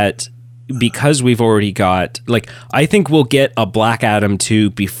think that because we've already got, I think we'll get a Black Adam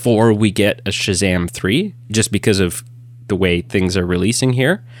 2 before we get a Shazam 3, just because of the way things are releasing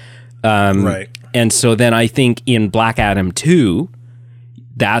here. Right. And so then I think in Black Adam 2,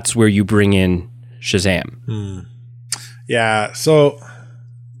 that's where you bring in Shazam. Yeah. So,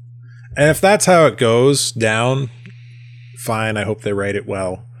 and if that's how it goes down, fine. I hope they write it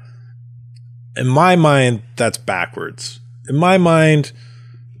well. In my mind, that's backwards. In my mind,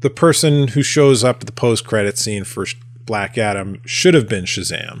 the person who shows up at the post-credit scene for Black Adam should have been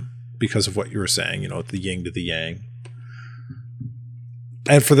Shazam because of what you were saying, the yin to the yang.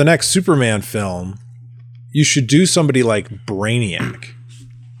 And for the next Superman film, you should do somebody like Brainiac.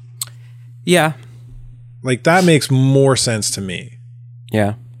 Yeah. That makes more sense to me.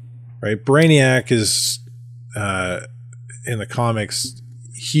 Yeah. Right? Brainiac is in the comics,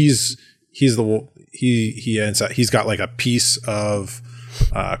 he's got like a piece of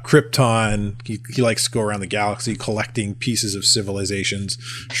Krypton. He likes to go around the galaxy collecting pieces of civilizations,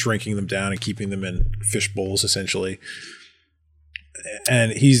 shrinking them down and keeping them in fish bowls, essentially.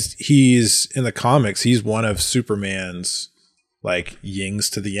 And he's in the comics, he's one of Superman's yings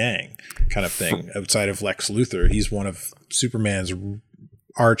to the yang kind of thing. Outside of Lex Luthor, he's one of Superman's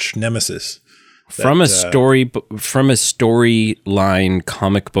arch nemesis. From a storyline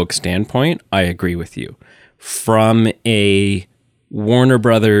comic book standpoint, I agree with you. From a Warner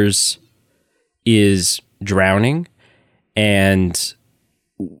Brothers is drowning, and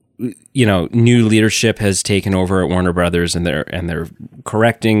new leadership has taken over at Warner Brothers, and they're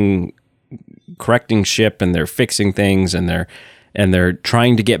correcting ship, and they're fixing things, and they're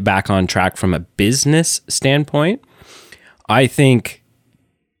trying to get back on track from a business standpoint. I think,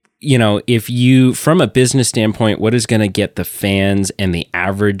 if you, from a business standpoint, what is going to get the fans and the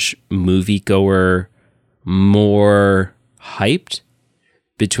average moviegoer more hyped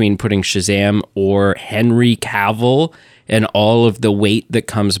between putting Shazam or Henry Cavill and all of the weight that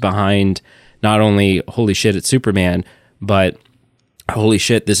comes behind not only holy shit, it's Superman, but holy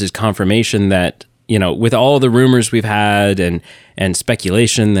shit, this is confirmation that, with all the rumors we've had and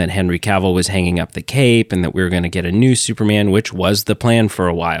speculation that Henry Cavill was hanging up the cape and that we were going to get a new Superman, which was the plan for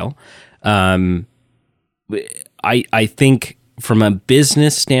a while. I think from a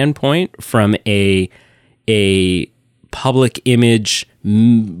business standpoint, from a public image,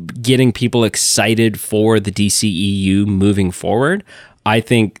 getting people excited for the DCEU moving forward, I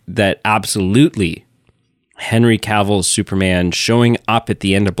think that absolutely Henry Cavill's Superman showing up at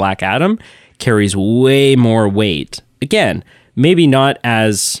the end of Black Adam carries way more weight. Again, maybe not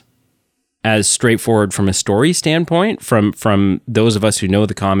as straightforward from a story standpoint, from those of us who know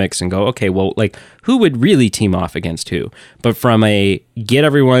the comics and go, okay, well, who would really team off against who? But from a get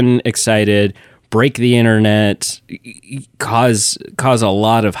everyone excited, break the internet, cause a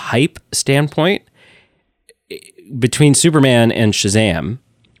lot of hype standpoint, between Superman and Shazam,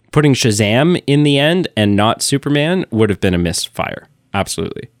 putting Shazam in the end and not Superman would have been a misfire.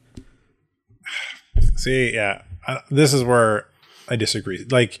 Absolutely. See, yeah, this is where I disagree.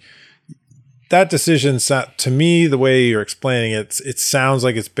 That decision, to me, the way you're explaining it sounds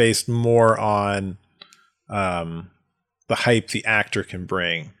like it's based more on the hype the actor can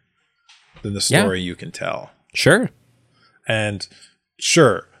bring than the story you can tell. Sure. And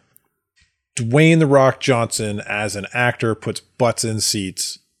sure, Dwayne "The Rock" Johnson as an actor puts butts in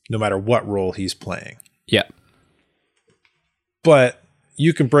seats no matter what role he's playing. Yeah. But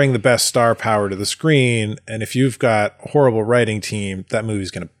you can bring the best star power to the screen, and if you've got a horrible writing team, that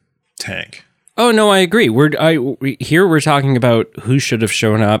movie's going to tank. Oh no, I agree. We're talking about who should have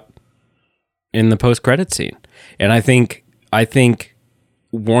shown up in the post-credit scene, and I think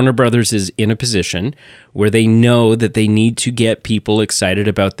Warner Brothers is in a position where they know that they need to get people excited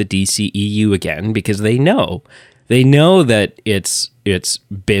about the DCEU again, because they know that it's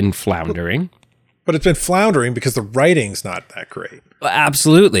been floundering. but it's been floundering because the writing's not that great.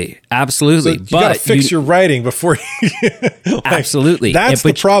 Absolutely. So you got to fix your writing before you absolutely. That's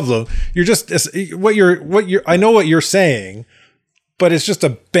the problem. You're just what you're I know what you're saying, but it's just a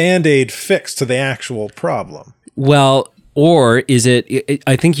Band-Aid fix to the actual problem. Well, or is it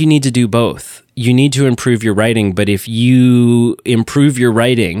I think you need to do both. You need to improve your writing, but if you improve your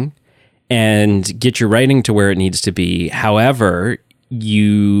writing and get your writing to where it needs to be, however,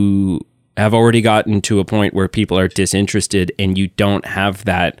 you have already gotten to a point where people are disinterested and you don't have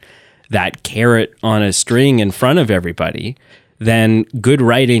that carrot on a string in front of everybody, then good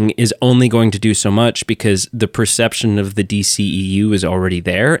writing is only going to do so much because the perception of the DCEU is already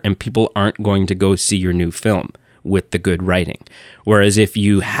there and people aren't going to go see your new film with the good writing. Whereas if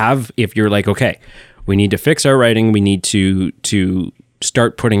you're like, okay, we need to fix our writing, we need to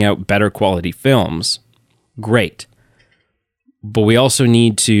start putting out better quality films, great. But we also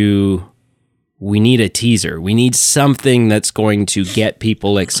need a teaser. We need something that's going to get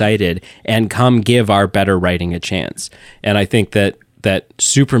people excited and come give our better writing a chance. And I think that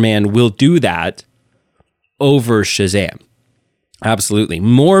Superman will do that over Shazam. Absolutely.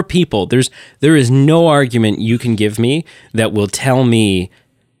 More people. There is no argument you can give me that will tell me,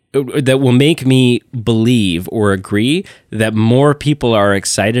 that will make me believe or agree that more people are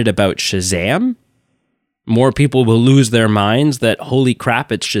excited about Shazam. More people will lose their minds that, holy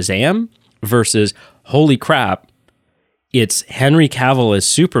crap, it's Shazam, versus, holy crap, it's Henry Cavill as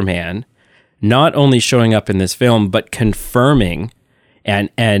Superman, not only showing up in this film, but confirming and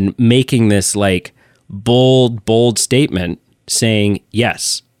making this like bold statement saying,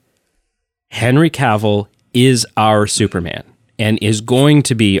 yes, Henry Cavill is our Superman and is going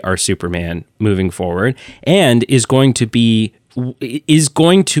to be our Superman moving forward, and is going to be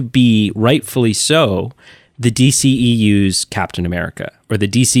rightfully so the DCEU's Captain America or the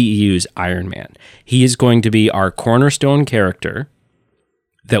DCEU's Iron Man. He is going to be our cornerstone character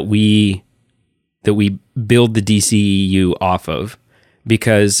that we build the DCEU off of,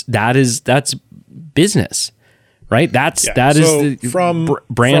 because that's business, right? That is from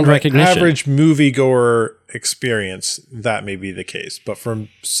brand recognition. Average moviegoer experience, that may be the case, but from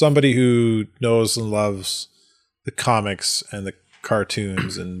somebody who knows and loves the comics and the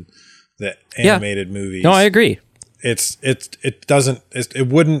cartoons and the animated movies. No, I agree.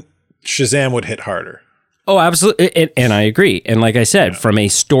 Shazam would hit harder. Oh, absolutely. And I agree. And like I said, from a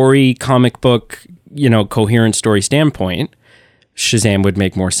story, comic book, coherent story standpoint, Shazam would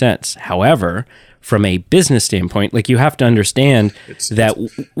make more sense. However, from a business standpoint, like, you have to understand that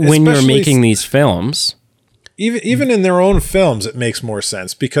when you're making these films, even in their own films, it makes more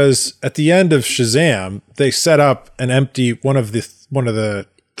sense, because at the end of Shazam, they set up an empty one of the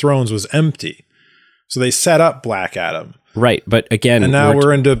thrones was empty, so they set up Black Adam. Right, but again, and now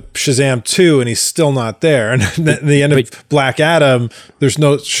we're into Shazam 2, and he's still not there. And at the end of Black Adam, there's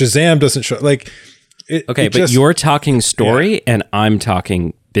no Shazam doesn't show. Like, but you're talking story, and I'm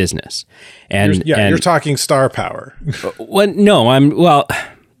talking business, and you're talking star power.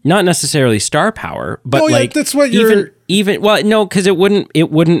 Not necessarily star power, but that's what you're because it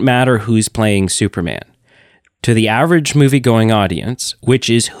wouldn't matter who's playing Superman. To the average movie-going audience, which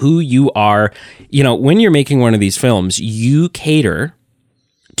is who you are, when you're making one of these films, you cater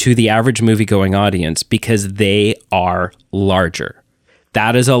to the average movie-going audience because they are larger.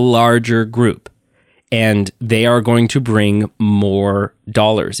 That is a larger group, and they are going to bring more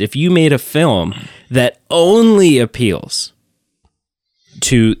dollars. If you made a film that only appeals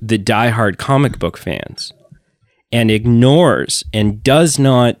to the diehard comic book fans and ignores and does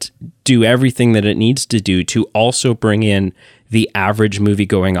not do everything that it needs to do to also bring in the average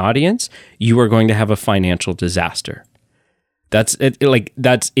movie-going audience, you are going to have a financial disaster.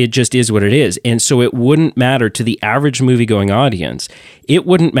 It just is what it is. And so it wouldn't matter to the average movie-going audience. It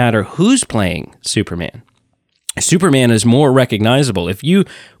wouldn't matter who's playing Superman. Superman is more recognizable. If you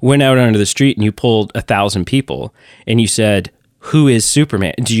went out onto the street and you pulled 1,000 people and you said, who is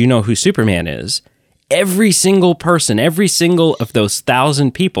Superman? Do you know who Superman is? Every single person, every single of those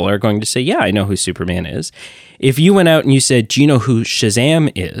 1,000 people are going to say, yeah, I know who Superman is. If you went out and you said, do you know who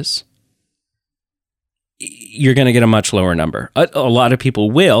Shazam is? You're going to get a much lower number. A lot of people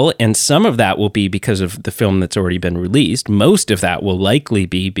will, and some of that will be because of the film that's already been released. Most of that will likely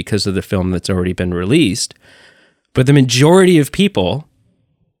be because of the film that's already been released. But the majority of people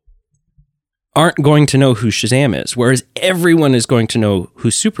aren't going to know who Shazam is, whereas everyone is going to know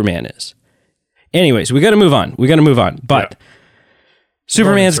who Superman is. Anyways, we got to move on. But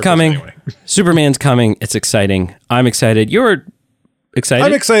Superman's coming. Anyway. Superman's coming. It's exciting. I'm excited. You're excited?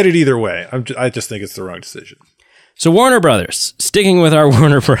 I'm excited either way. I just think it's the wrong decision. So Warner Brothers, sticking with our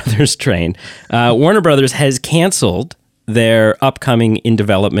Warner Brothers train, Warner Brothers has canceled their upcoming in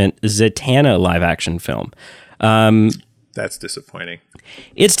development Zatanna live action film. That's disappointing.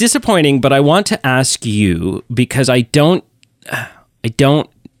 It's disappointing, but I want to ask you because I don't.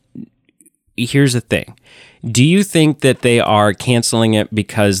 Here's the thing. Do you think that they are canceling it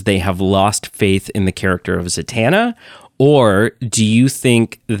because they have lost faith in the character of Zatanna? Or do you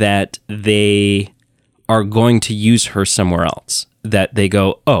think that they are going to use her somewhere else? That they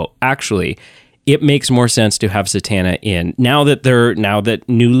go, oh, actually, it makes more sense to have Zatanna in now that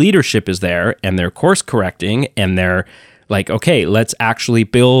new leadership is there and they're course correcting and they're like, okay, let's actually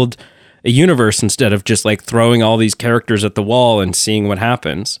build a universe instead of just like throwing all these characters at the wall and seeing what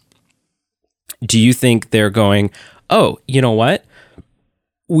happens. Do you think they're going, oh, you know what?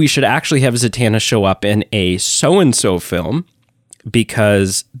 We should actually have Zatanna show up in a so-and-so film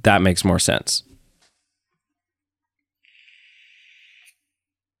because that makes more sense?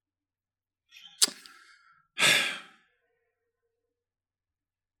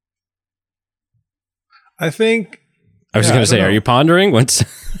 I think... I was going to say, are you pondering? What's...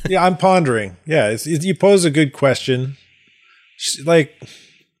 Yeah, I'm pondering. Yeah, you pose a good question. She's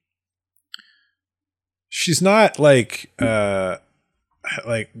not like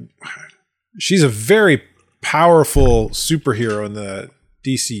she's a very powerful superhero in the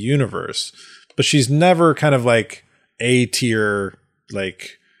DC universe, but she's never kind of like A tier,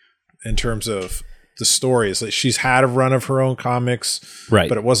 like in terms of the stories. Like she's had a run of her own comics, right?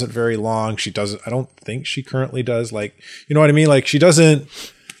 But it wasn't very long. She doesn't. I don't think she currently does. Like, you know what I mean? Like she doesn't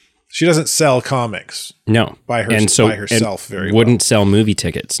sell comics. No. By herself very wouldn't sell movie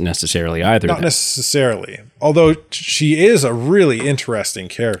tickets necessarily either. Not necessarily. Although she is a really interesting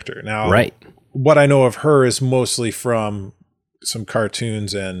character. Now, right. What I know of her is mostly from some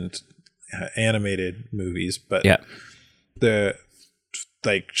cartoons and animated movies, but yeah.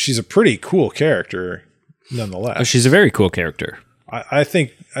 She's a pretty cool character nonetheless. Oh, she's a very cool character. I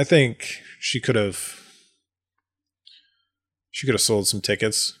think she could have sold some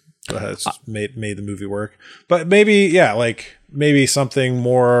tickets. It's made the movie work, but maybe something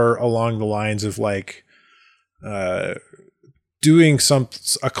more along the lines of like doing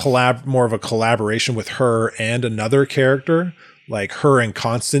more of a collaboration with her and another character. Like her and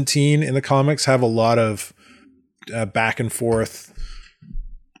Constantine in the comics have a lot of back and forth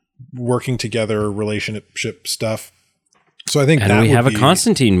working together relationship stuff. So I think we have a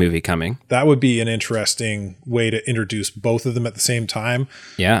Constantine movie coming. That would be an interesting way to introduce both of them at the same time.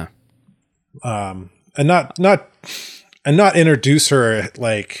 Yeah. And not introduce her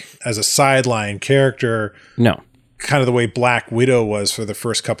like as a sideline character. No. Kind of the way Black Widow was for the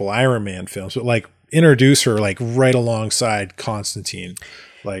first couple Iron Man films, but like introduce her like right alongside Constantine,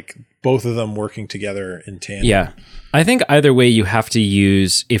 like both of them working together in tandem. Yeah. I think either way you have to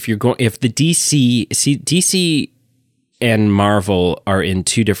use if the DC and Marvel are in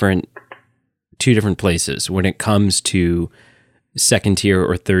two different places when it comes to second tier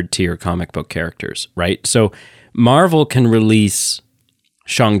or third tier comic book characters, right? So Marvel can release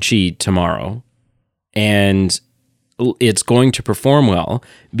Shang-Chi tomorrow and it's going to perform well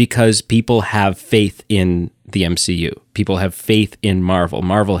because people have faith in the MCU. People have faith in Marvel.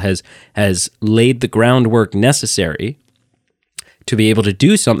 Marvel has laid the groundwork necessary to be able to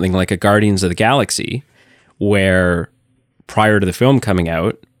do something like a Guardians of the Galaxy where prior to the film coming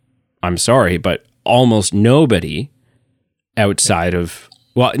out, I'm sorry, but almost nobody outside of,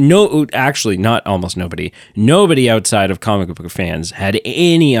 not almost nobody outside of comic book fans had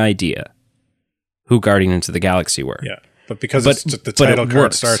any idea who Guardians of the Galaxy were. Yeah. But because the title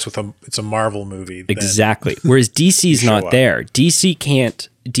card starts with it's a Marvel movie. Exactly. Whereas DC's not there.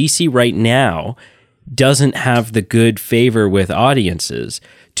 DC right now doesn't have the good favor with audiences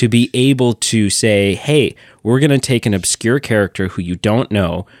to be able to say, hey, we're going to take an obscure character who you don't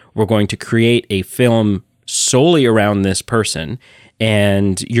know. We're going to create a film solely around this person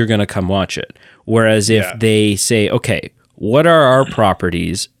and you're going to come watch it. Whereas if they say, okay, what are our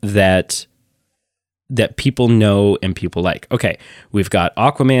properties that people know and people like? Okay, we've got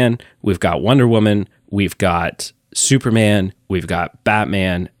Aquaman, we've got Wonder Woman, we've got Superman, we've got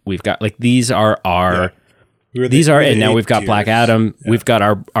Batman, we've got like these are our and now we've got Black Adam. Yeah. We've got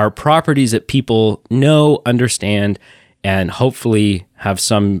our properties that people know, understand, and hopefully have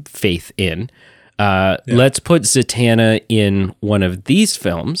some faith in. Let's put Zatanna in one of these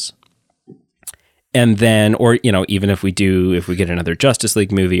films. And then, or, even if we get another Justice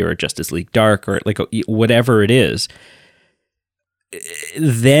League movie or a Justice League Dark or like whatever it is,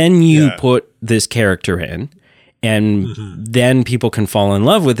 then you put this character in And then people can fall in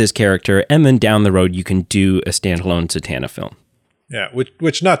love with his character, and then down the road you can do a standalone Zatanna film. Yeah,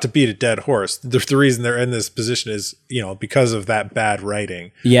 which not to beat a dead horse, the reason they're in this position is, because of that bad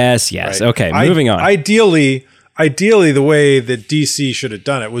writing. Yes. Right? Okay, moving on. Ideally, the way that DC should have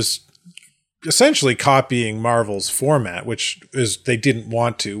done it was essentially copying Marvel's format, which is they didn't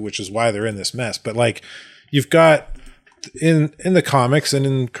want to, which is why they're in this mess. But like, you've got in the comics and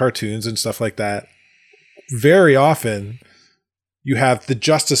in cartoons and stuff like that, very often you have the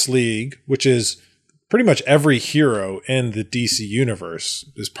Justice League, which is pretty much every hero in the DC universe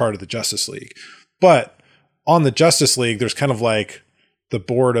is part of the Justice League. But on the Justice League, there's kind of like the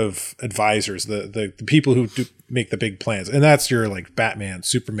board of advisors, the people who do make the big plans. And that's your like Batman,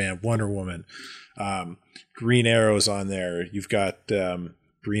 Superman, Wonder Woman, Green Arrow's on there. You've got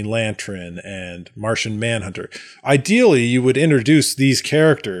Green Lantern and Martian Manhunter. Ideally, you would introduce these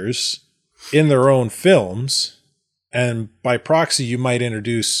characters in their own films, and by proxy, you might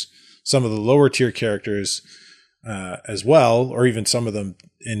introduce some of the lower tier characters as well, or even some of them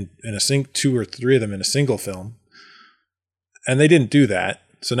in a two or three of them in a single film. And they didn't do that.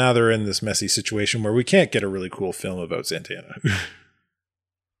 So now they're in this messy situation where we can't get a really cool film about Zatanna.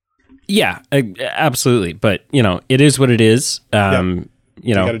 Yeah, absolutely. But, it is what it is. They got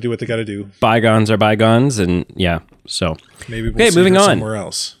to do what they got to do. Bygones are bygones. And yeah, so. Maybe we'll see moving on somewhere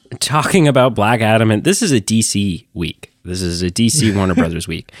else. Talking about Black Adam, and this is a DC week. This is a DC Warner Brothers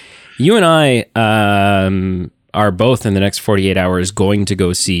week. You and I are both in the next 48 hours going to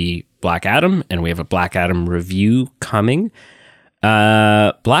go see Black Adam, and we have a Black Adam review coming.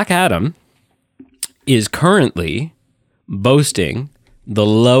 Black Adam is currently boasting the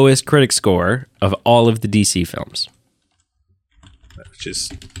lowest critic score of all of the DC films.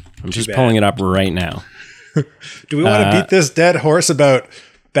 I'm just pulling it up right now. Do we want to beat this dead horse about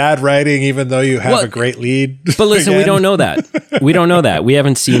bad writing, even though you have a great lead? But listen, we don't know that. We don't know that. We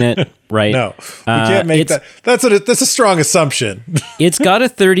haven't seen it, right? No, we can't make that. That's a strong assumption. It's got a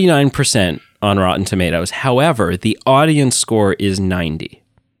 39% on Rotten Tomatoes. However, the audience score is 90.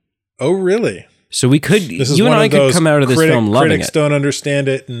 Oh, really? So we could, you and I could come out of this film loving it. Critics don't understand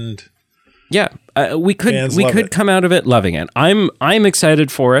it, and yeah, we could come out of it loving it. I'm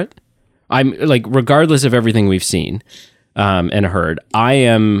excited for it. I'm like, regardless of everything we've seen and heard, I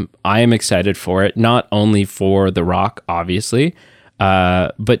am excited for it. Not only for The Rock, obviously,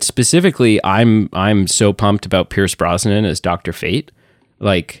 but specifically, I'm so pumped about Pierce Brosnan as Dr. Fate.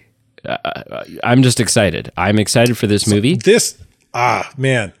 Like, I'm just excited. I'm excited for this movie.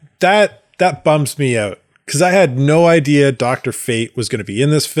 Man, that bums me out because I had no idea Dr. Fate was going to be in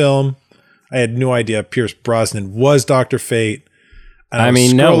this film. I had no idea Pierce Brosnan was Dr. Fate. And I was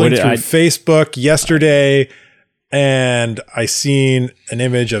scrolling through Facebook yesterday, and I seen an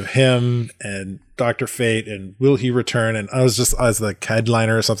image of him and Dr. Fate and will he return? And I was like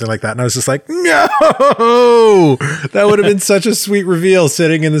headliner or something like that. And I was just like, no, that would have been such a sweet reveal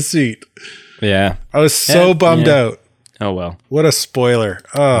sitting in the seat. Yeah. I was so bummed out. Oh, well. What a spoiler.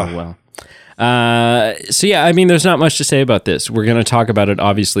 Oh, well. So yeah, I mean, there's not much to say about this. We're going to talk about it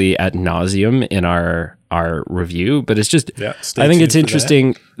obviously ad nauseum in our review, but it's just, I think it's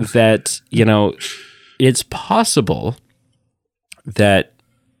interesting that, it's possible that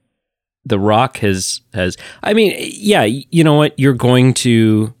The Rock has, I mean, yeah, you know what? Your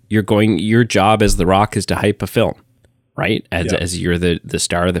job as The Rock is to hype a film, right? As you're the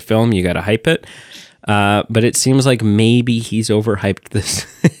star of the film, you got to hype it. But it seems like maybe he's overhyped this.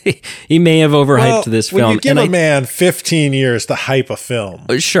 He may have overhyped this film. When you give a man 15 years to hype a film.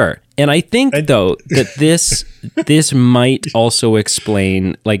 Sure. And I think, though, that this might also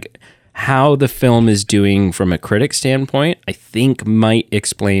explain, like, how the film is doing from a critic standpoint. I think might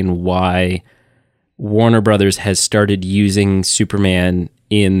explain why Warner Brothers has started using Superman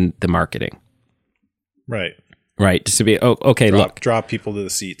in the marketing. Right. Right. Just to be, look. Drop people to the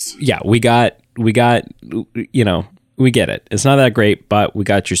seats. Yeah, we get it. It's not that great, but we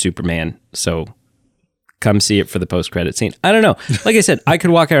got your Superman. So come see it for the post-credit scene. I don't know. Like I said, I could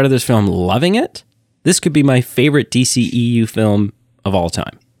walk out of this film loving it. This could be my favorite DCEU film of all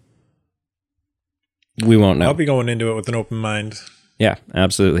time. We won't know. I'll be going into it with an open mind. Yeah,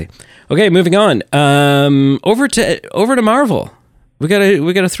 absolutely. Okay, moving on. Over to Marvel. We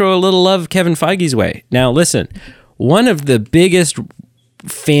gotta throw a little love Kevin Feige's way. Now, listen, one of the biggest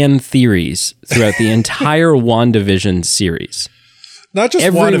fan theories throughout the entire WandaVision series. Not just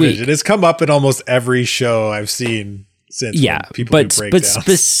WandaVision. It's come up in almost every show I've seen since. Yeah, but breakdowns.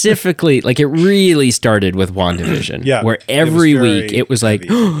 Specifically, like it really started with WandaVision. Yeah, where every week it was like,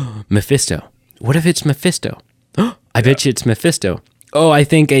 oh, Mephisto. What if it's Mephisto? I bet you it's Mephisto. Oh, I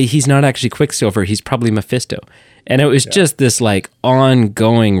think he's not actually Quicksilver. He's probably Mephisto. And it was just this like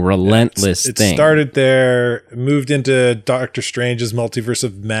ongoing, relentless thing. It started there, moved into Doctor Strange's Multiverse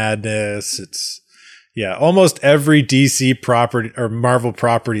of Madness. It's almost every DC property or Marvel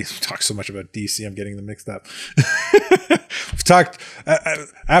property. We talk so much about DC, I'm getting them mixed up. We've talked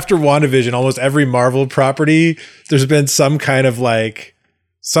after WandaVision, almost every Marvel property, there's been some kind of like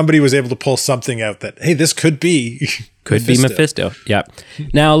somebody was able to pull something out that, hey, this could be Mephisto. Yeah.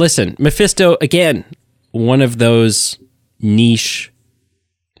 Now listen, Mephisto, again, one of those niche,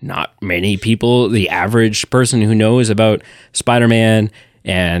 not many people, the average person who knows about Spider-Man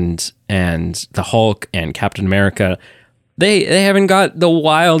and the Hulk and Captain America, they haven't got the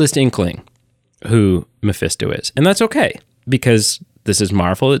wildest inkling who Mephisto is. And that's okay, because this is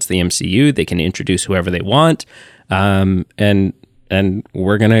Marvel, it's the MCU, they can introduce whoever they want, and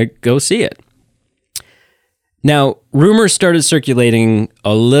we're going to go see it. Now, rumors started circulating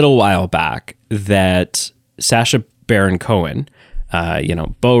a little while back that Sacha Baron Cohen,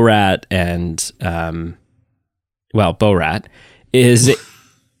 Borat and, Borat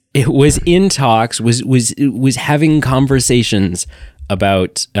was in talks, was having conversations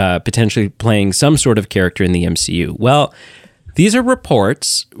about potentially playing some sort of character in the MCU. Well, these are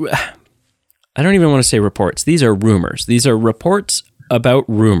reports. I don't even want to say reports. These are rumors. These are reports about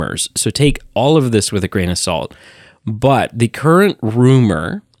rumors. So take all of this with a grain of salt. But the current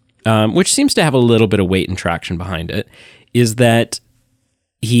rumor, which seems to have a little bit of weight and traction behind it, is that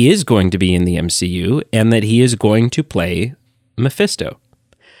he is going to be in the MCU and that he is going to play Mephisto.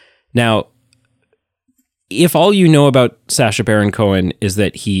 Now, if all you know about Sacha Baron Cohen is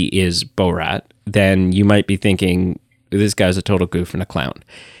that he is Borat, then you might be thinking, this guy's a total goof and a clown.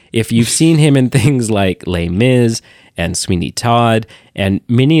 If you've seen him in things like Les Mis and Sweeney Todd and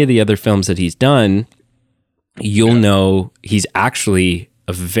many of the other films that he's done, you'll know he's actually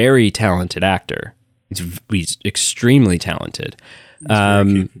a very talented actor. He's extremely talented.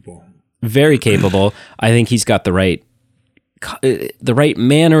 Very capable. Very capable. I think he's got the right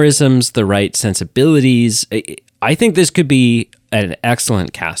mannerisms, the right sensibilities. I think this could be an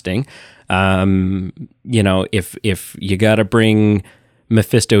excellent casting. If you got to bring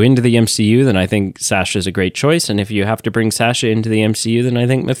Mephisto into the MCU, then I think Sacha's a great choice. And if you have to bring Sacha into the MCU, then I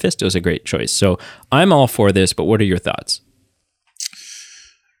think Mephisto's a great choice. So I'm all for this, but what are your thoughts?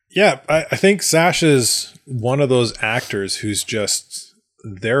 Yeah, I think Sacha's one of those actors who's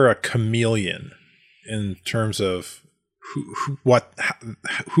they're a chameleon in terms of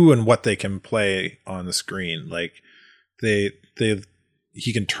who and what they can play on the screen. Like he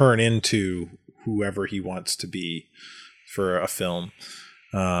can turn into whoever he wants to be for a film.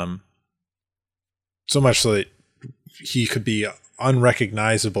 So much so that he could be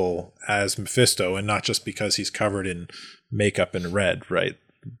unrecognizable as Mephisto, and not just because he's covered in makeup and red, right?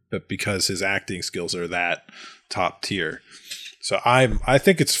 But because his acting skills are that top tier. So I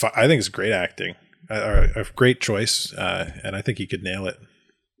think it's great acting, a great choice, and I think he could nail it.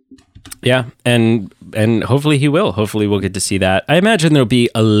 Yeah, and hopefully he will. Hopefully we'll get to see that. I imagine there'll be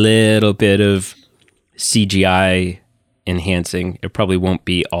a little bit of CGI enhancing. It probably won't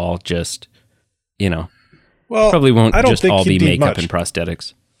be all just, probably won't just all be makeup and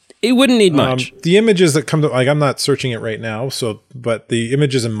prosthetics. It wouldn't need much. The images that come to, like, I'm not searching it right now, but the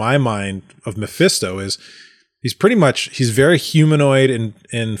images in my mind of Mephisto is he's very humanoid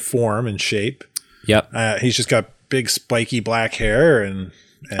in form and shape. Yep. He's just got big spiky black hair and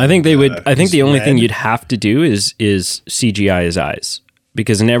I think the only thing you'd have to do is CGI his eyes,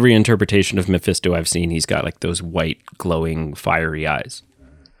 because in every interpretation of Mephisto I've seen, he's got like those white, glowing, fiery eyes.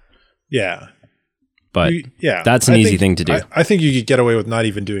 Yeah. But that's an easy thing to do. I think you could get away with not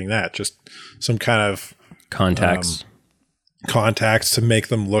even doing that. Just some kind of contacts to make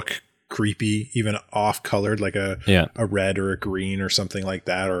them look creepy, even off-colored, like a red or a green or something like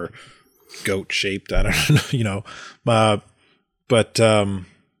that, or goat-shaped. I don't know, I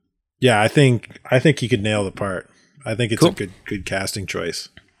think he could nail the part. I think it's a good casting choice.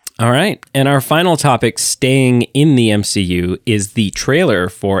 All right. And our final topic, staying in the MCU, is the trailer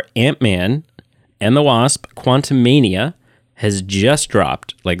for Ant-Man and the Wasp: Quantumania has just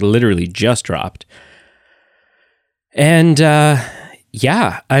dropped, like literally just dropped. And I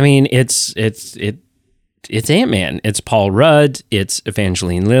mean, it's Ant-Man. It's Paul Rudd. It's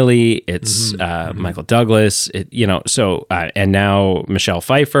Evangeline Lilly. It's Michael Douglas. And now Michelle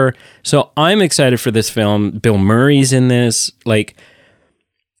Pfeiffer. So I'm excited for this film. Bill Murray's in this. Like,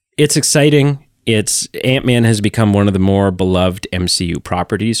 it's exciting. Ant-Man has become one of the more beloved MCU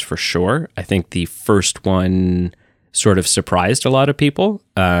properties for sure. I think the first one sort of surprised a lot of people.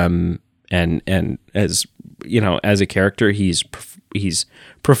 And as as a character, he's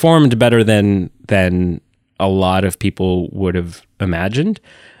performed better than a lot of people would have imagined.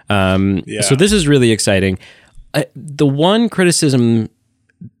 So this is really exciting. The one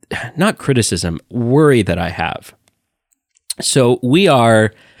worry that I have. So we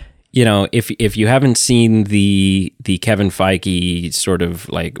are, if you haven't seen the Kevin Feige sort of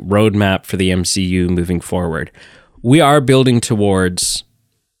like roadmap for the MCU moving forward, we are building towards,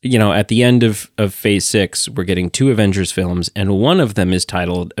 at the end of Phase 6, we're getting 2 Avengers films, and one of them is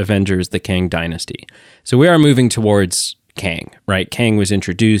titled Avengers: The Kang Dynasty. So we are moving towards Kang, right? Kang was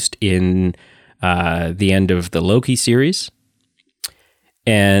introduced in the end of the Loki series,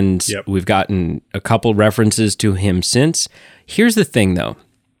 and we've gotten a couple references to him since. Here's the thing, though.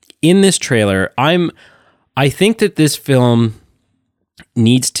 In this trailer, I think that this film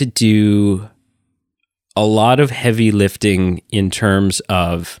needs to do a lot of heavy lifting in terms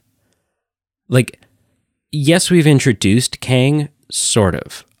of, like, yes, we've introduced Kang, sort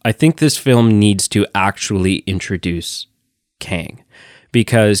of. I think this film needs to actually introduce Kang,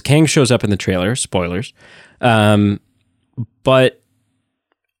 because Kang shows up in the trailer, spoilers, but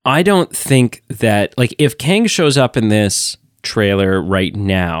I don't think that, like, if Kang shows up in this trailer right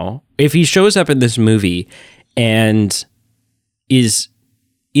now, if he shows up in this movie and is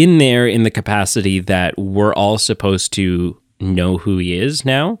in there in the capacity that we're all supposed to know who he is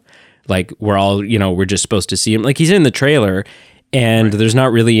now, like we're all, we're just supposed to see him, like he's in the trailer and there's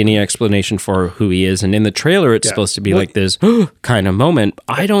not really any explanation for who he is, and in the trailer it's supposed to be like this kind of moment.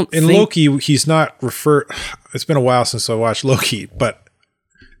 I don't think Loki, he's not referred. It's been a while since I watched Loki, but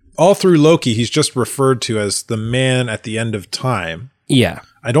all through Loki, he's just referred to as the man at the end of time. Yeah.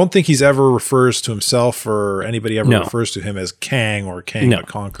 I don't think he's ever refers to himself, or anybody ever refers to him as Kang or Kang the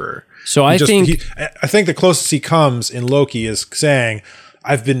Conqueror. So I think the closest he comes in Loki is saying,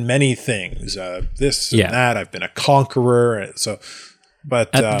 I've been many things, this and that. I've been a conqueror. So,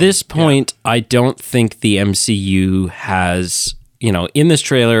 but at this point, I don't think the MCU has, in this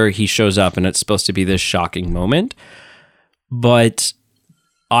trailer, he shows up and it's supposed to be this shocking moment, but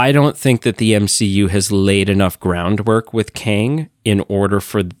I don't think that the MCU has laid enough groundwork with Kang in order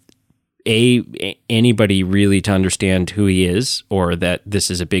for anybody really to understand who he is, or that this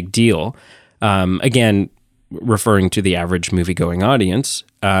is a big deal. Again, referring to the average movie-going audience.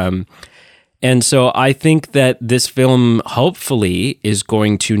 And so I think that this film hopefully is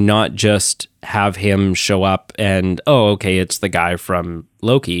going to not just have him show up and, okay, it's the guy from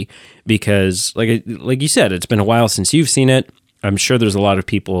Loki, because like you said, it's been a while since you've seen it. I'm sure there's a lot of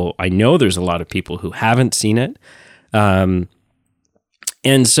people, I know there's a lot of people who haven't seen it. And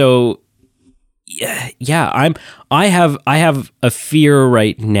so, I have a fear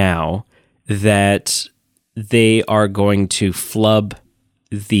right now that they are going to flub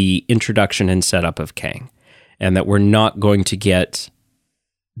the introduction and setup of Kang, and that we're not going to get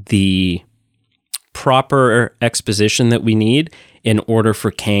the proper exposition that we need in order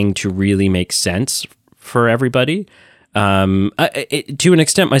for Kang to really make sense for everybody. To an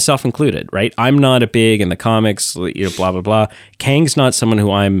extent, myself included, right? I'm not a big in the comics, blah, blah, blah. Kang's not someone who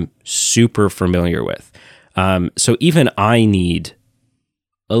I'm super familiar with. So even I need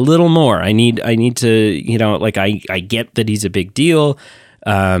a little more. I need to, I get that he's a big deal.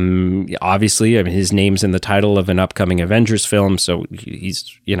 Obviously, I mean, his name's in the title of an upcoming Avengers film. So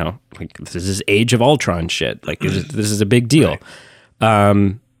he's, this is Age of Ultron shit. Like, this is a big deal.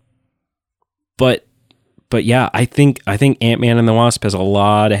 Right. But yeah, I think Ant-Man and the Wasp has a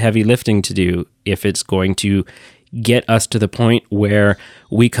lot of heavy lifting to do if it's going to get us to the point where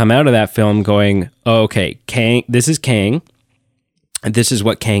we come out of that film going, okay, Kang, this is Kang, and this is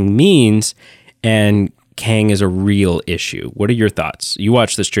what Kang means, and Kang is a real issue. What are your thoughts? You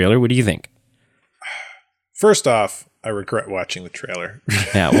watched this trailer. What do you think? First off, I regret watching the trailer.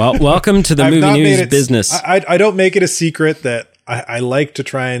 Yeah, well, welcome to the movie news business. I don't make it a secret that I like to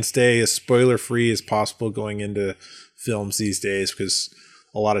try and stay as spoiler-free as possible going into films these days, because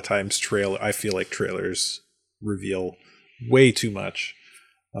a lot of times I feel like trailers reveal way too much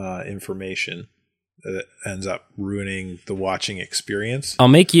information that ends up ruining the watching experience. I'll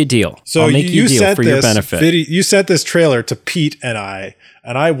make you a deal. So I'll make you a deal for your benefit. You sent this trailer to Pete and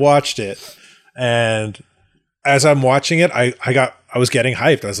I watched it, and as I'm watching it, I was getting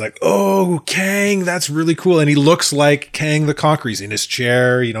hyped. I was like, oh, Kang, that's really cool. And he looks like Kang the Conqueror. He's in his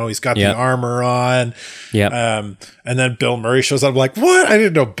chair, he's got the armor on. Yeah. And then Bill Murray shows up. I'm like, what? I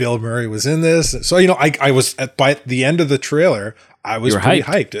didn't know Bill Murray was in this. So, I was by the end of the trailer, I was pretty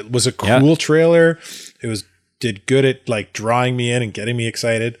hyped. It was a cool trailer. It did good at like drawing me in and getting me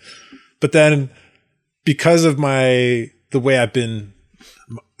excited. But then because of the way I've been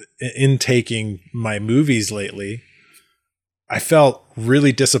intaking my movies lately, I felt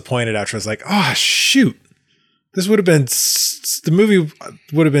really disappointed after. I was like, oh, shoot. this would have been the movie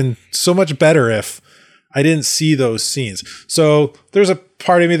would have been so much better if I didn't see those scenes. So there's a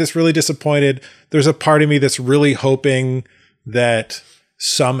part of me that's really disappointed. There's a part of me that's really hoping that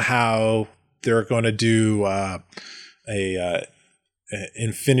somehow they're going to do a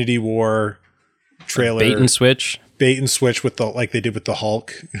Infinity War trailer bait and switch with the like they did with the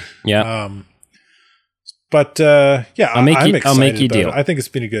Hulk. Yeah. But yeah, I'm excited. I'll make you about deal. it. I think it's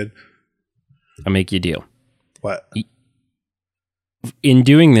been good. I'll make you a deal. What? In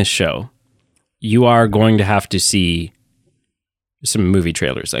doing this show, you are going to have to see some movie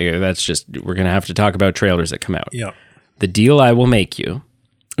trailers. Like, that's just, we're going to have to talk about trailers that come out. Yeah. The deal I will make you,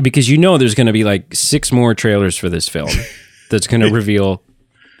 because there's going to be like 6 more trailers for this film that's going to reveal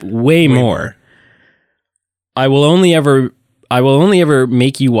way more. I will only ever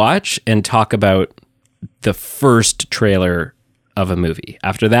make you watch and talk about the first trailer of a movie.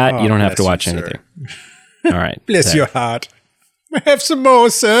 After that, you don't have to watch anything. All right. Bless your heart. Have some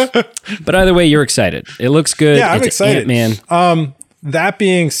more, sir. But either way, you're excited. It looks good. Yeah, I'm excited. Man. That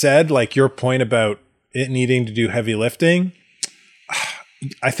being said, like your point about it needing to do heavy lifting,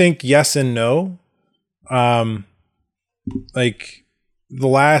 I think yes and no. Like the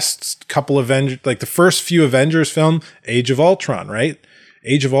last couple Avengers, like the first few Avengers film, Age of Ultron, right?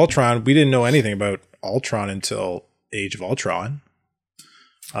 Age of Ultron, we didn't know anything about Ultron until Age of Ultron.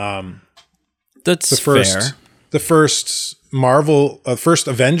 That's fair. The first first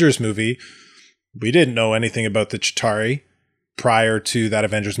Avengers movie, we didn't know anything about the Chitauri prior to that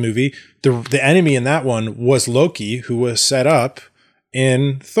Avengers movie. The enemy in that one was Loki, who was set up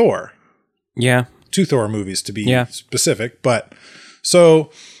in Thor. Yeah. 2 Thor movies to be specific. But so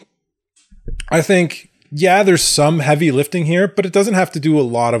I think, yeah, there's some heavy lifting here, but it doesn't have to do a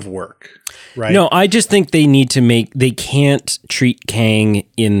lot of work. Right. No, I just think they can't treat Kang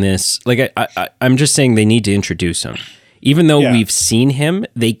in this. Like, I'm just saying they need to introduce him. Even though we've seen him,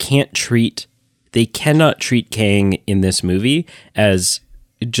 they cannot treat Kang in this movie as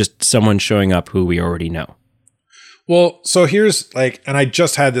just someone showing up who we already know. Well, so here's like, and I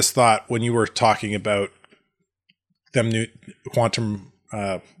just had this thought when you were talking about them new quantum,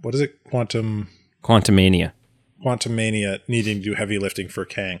 what is it? Quantumania needing to do heavy lifting for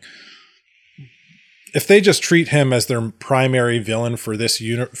Kang. If they just treat him as their primary villain for this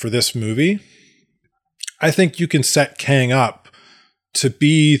movie, I think you can set Kang up to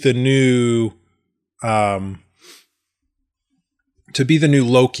be the new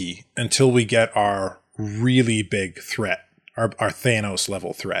Loki until we get our really big threat, our Thanos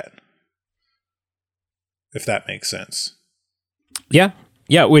level threat. If that makes sense. Yeah.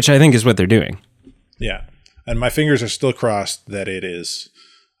 Yeah, which I think is what they're doing. Yeah. And my fingers are still crossed that it is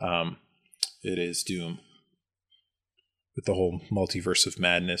Doom, with the whole multiverse of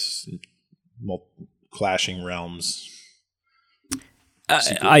madness, clashing realms,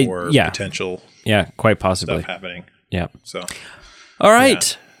 potential, quite possibly stuff happening. Yeah. So, all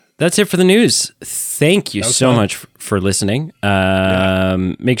right, that's it for the news. Thank you so much for listening.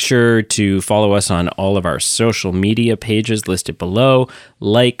 Make sure to follow us on all of our social media pages listed below.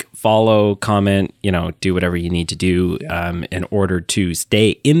 Like, follow, comment, do whatever you need to do in order to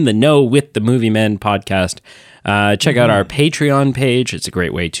stay in the know with the Movie Men podcast. Check out our Patreon page. It's a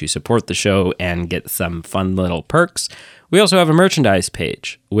great way to support the show and get some fun little perks. We also have a merchandise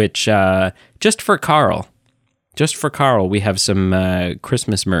page, which just for Carl, we have some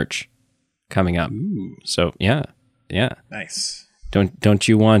Christmas merch coming up. Ooh. So yeah, nice. Don't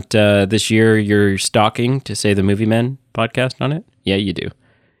you want this year your stocking to say the Movie Men podcast on it? Yeah, you do.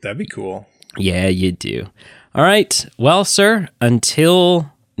 That'd be cool. Yeah, you do. All right. Well, sir,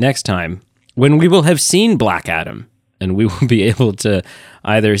 until next time, when we will have seen Black Adam, and we will be able to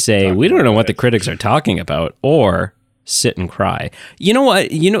either say we don't know what the critics are talking about, or sit and cry. You know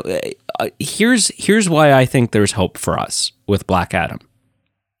what? Here's why I think there's hope for us with Black Adam.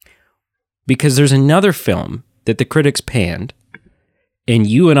 Because there's another film that the critics panned, and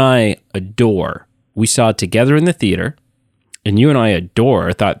you and I adore. We saw it together in the theater, and you and I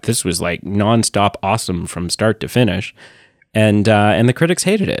thought this was like nonstop awesome from start to finish, and the critics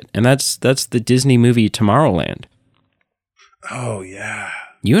hated it. And that's the Disney movie Tomorrowland. Oh yeah.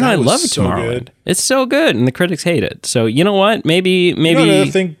 You and I love Tomorrowland. Good. It's so good, and the critics hate it. So you know what? Maybe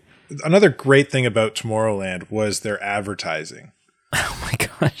another great thing about Tomorrowland was their advertising. Oh my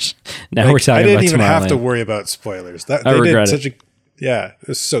gosh! Now we're talking about Tomorrowland. I didn't even have to worry about spoilers. I regret it. It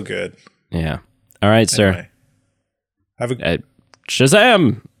was so good. Yeah. All right, sir. Have a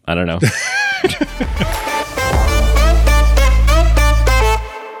Shazam! I don't know.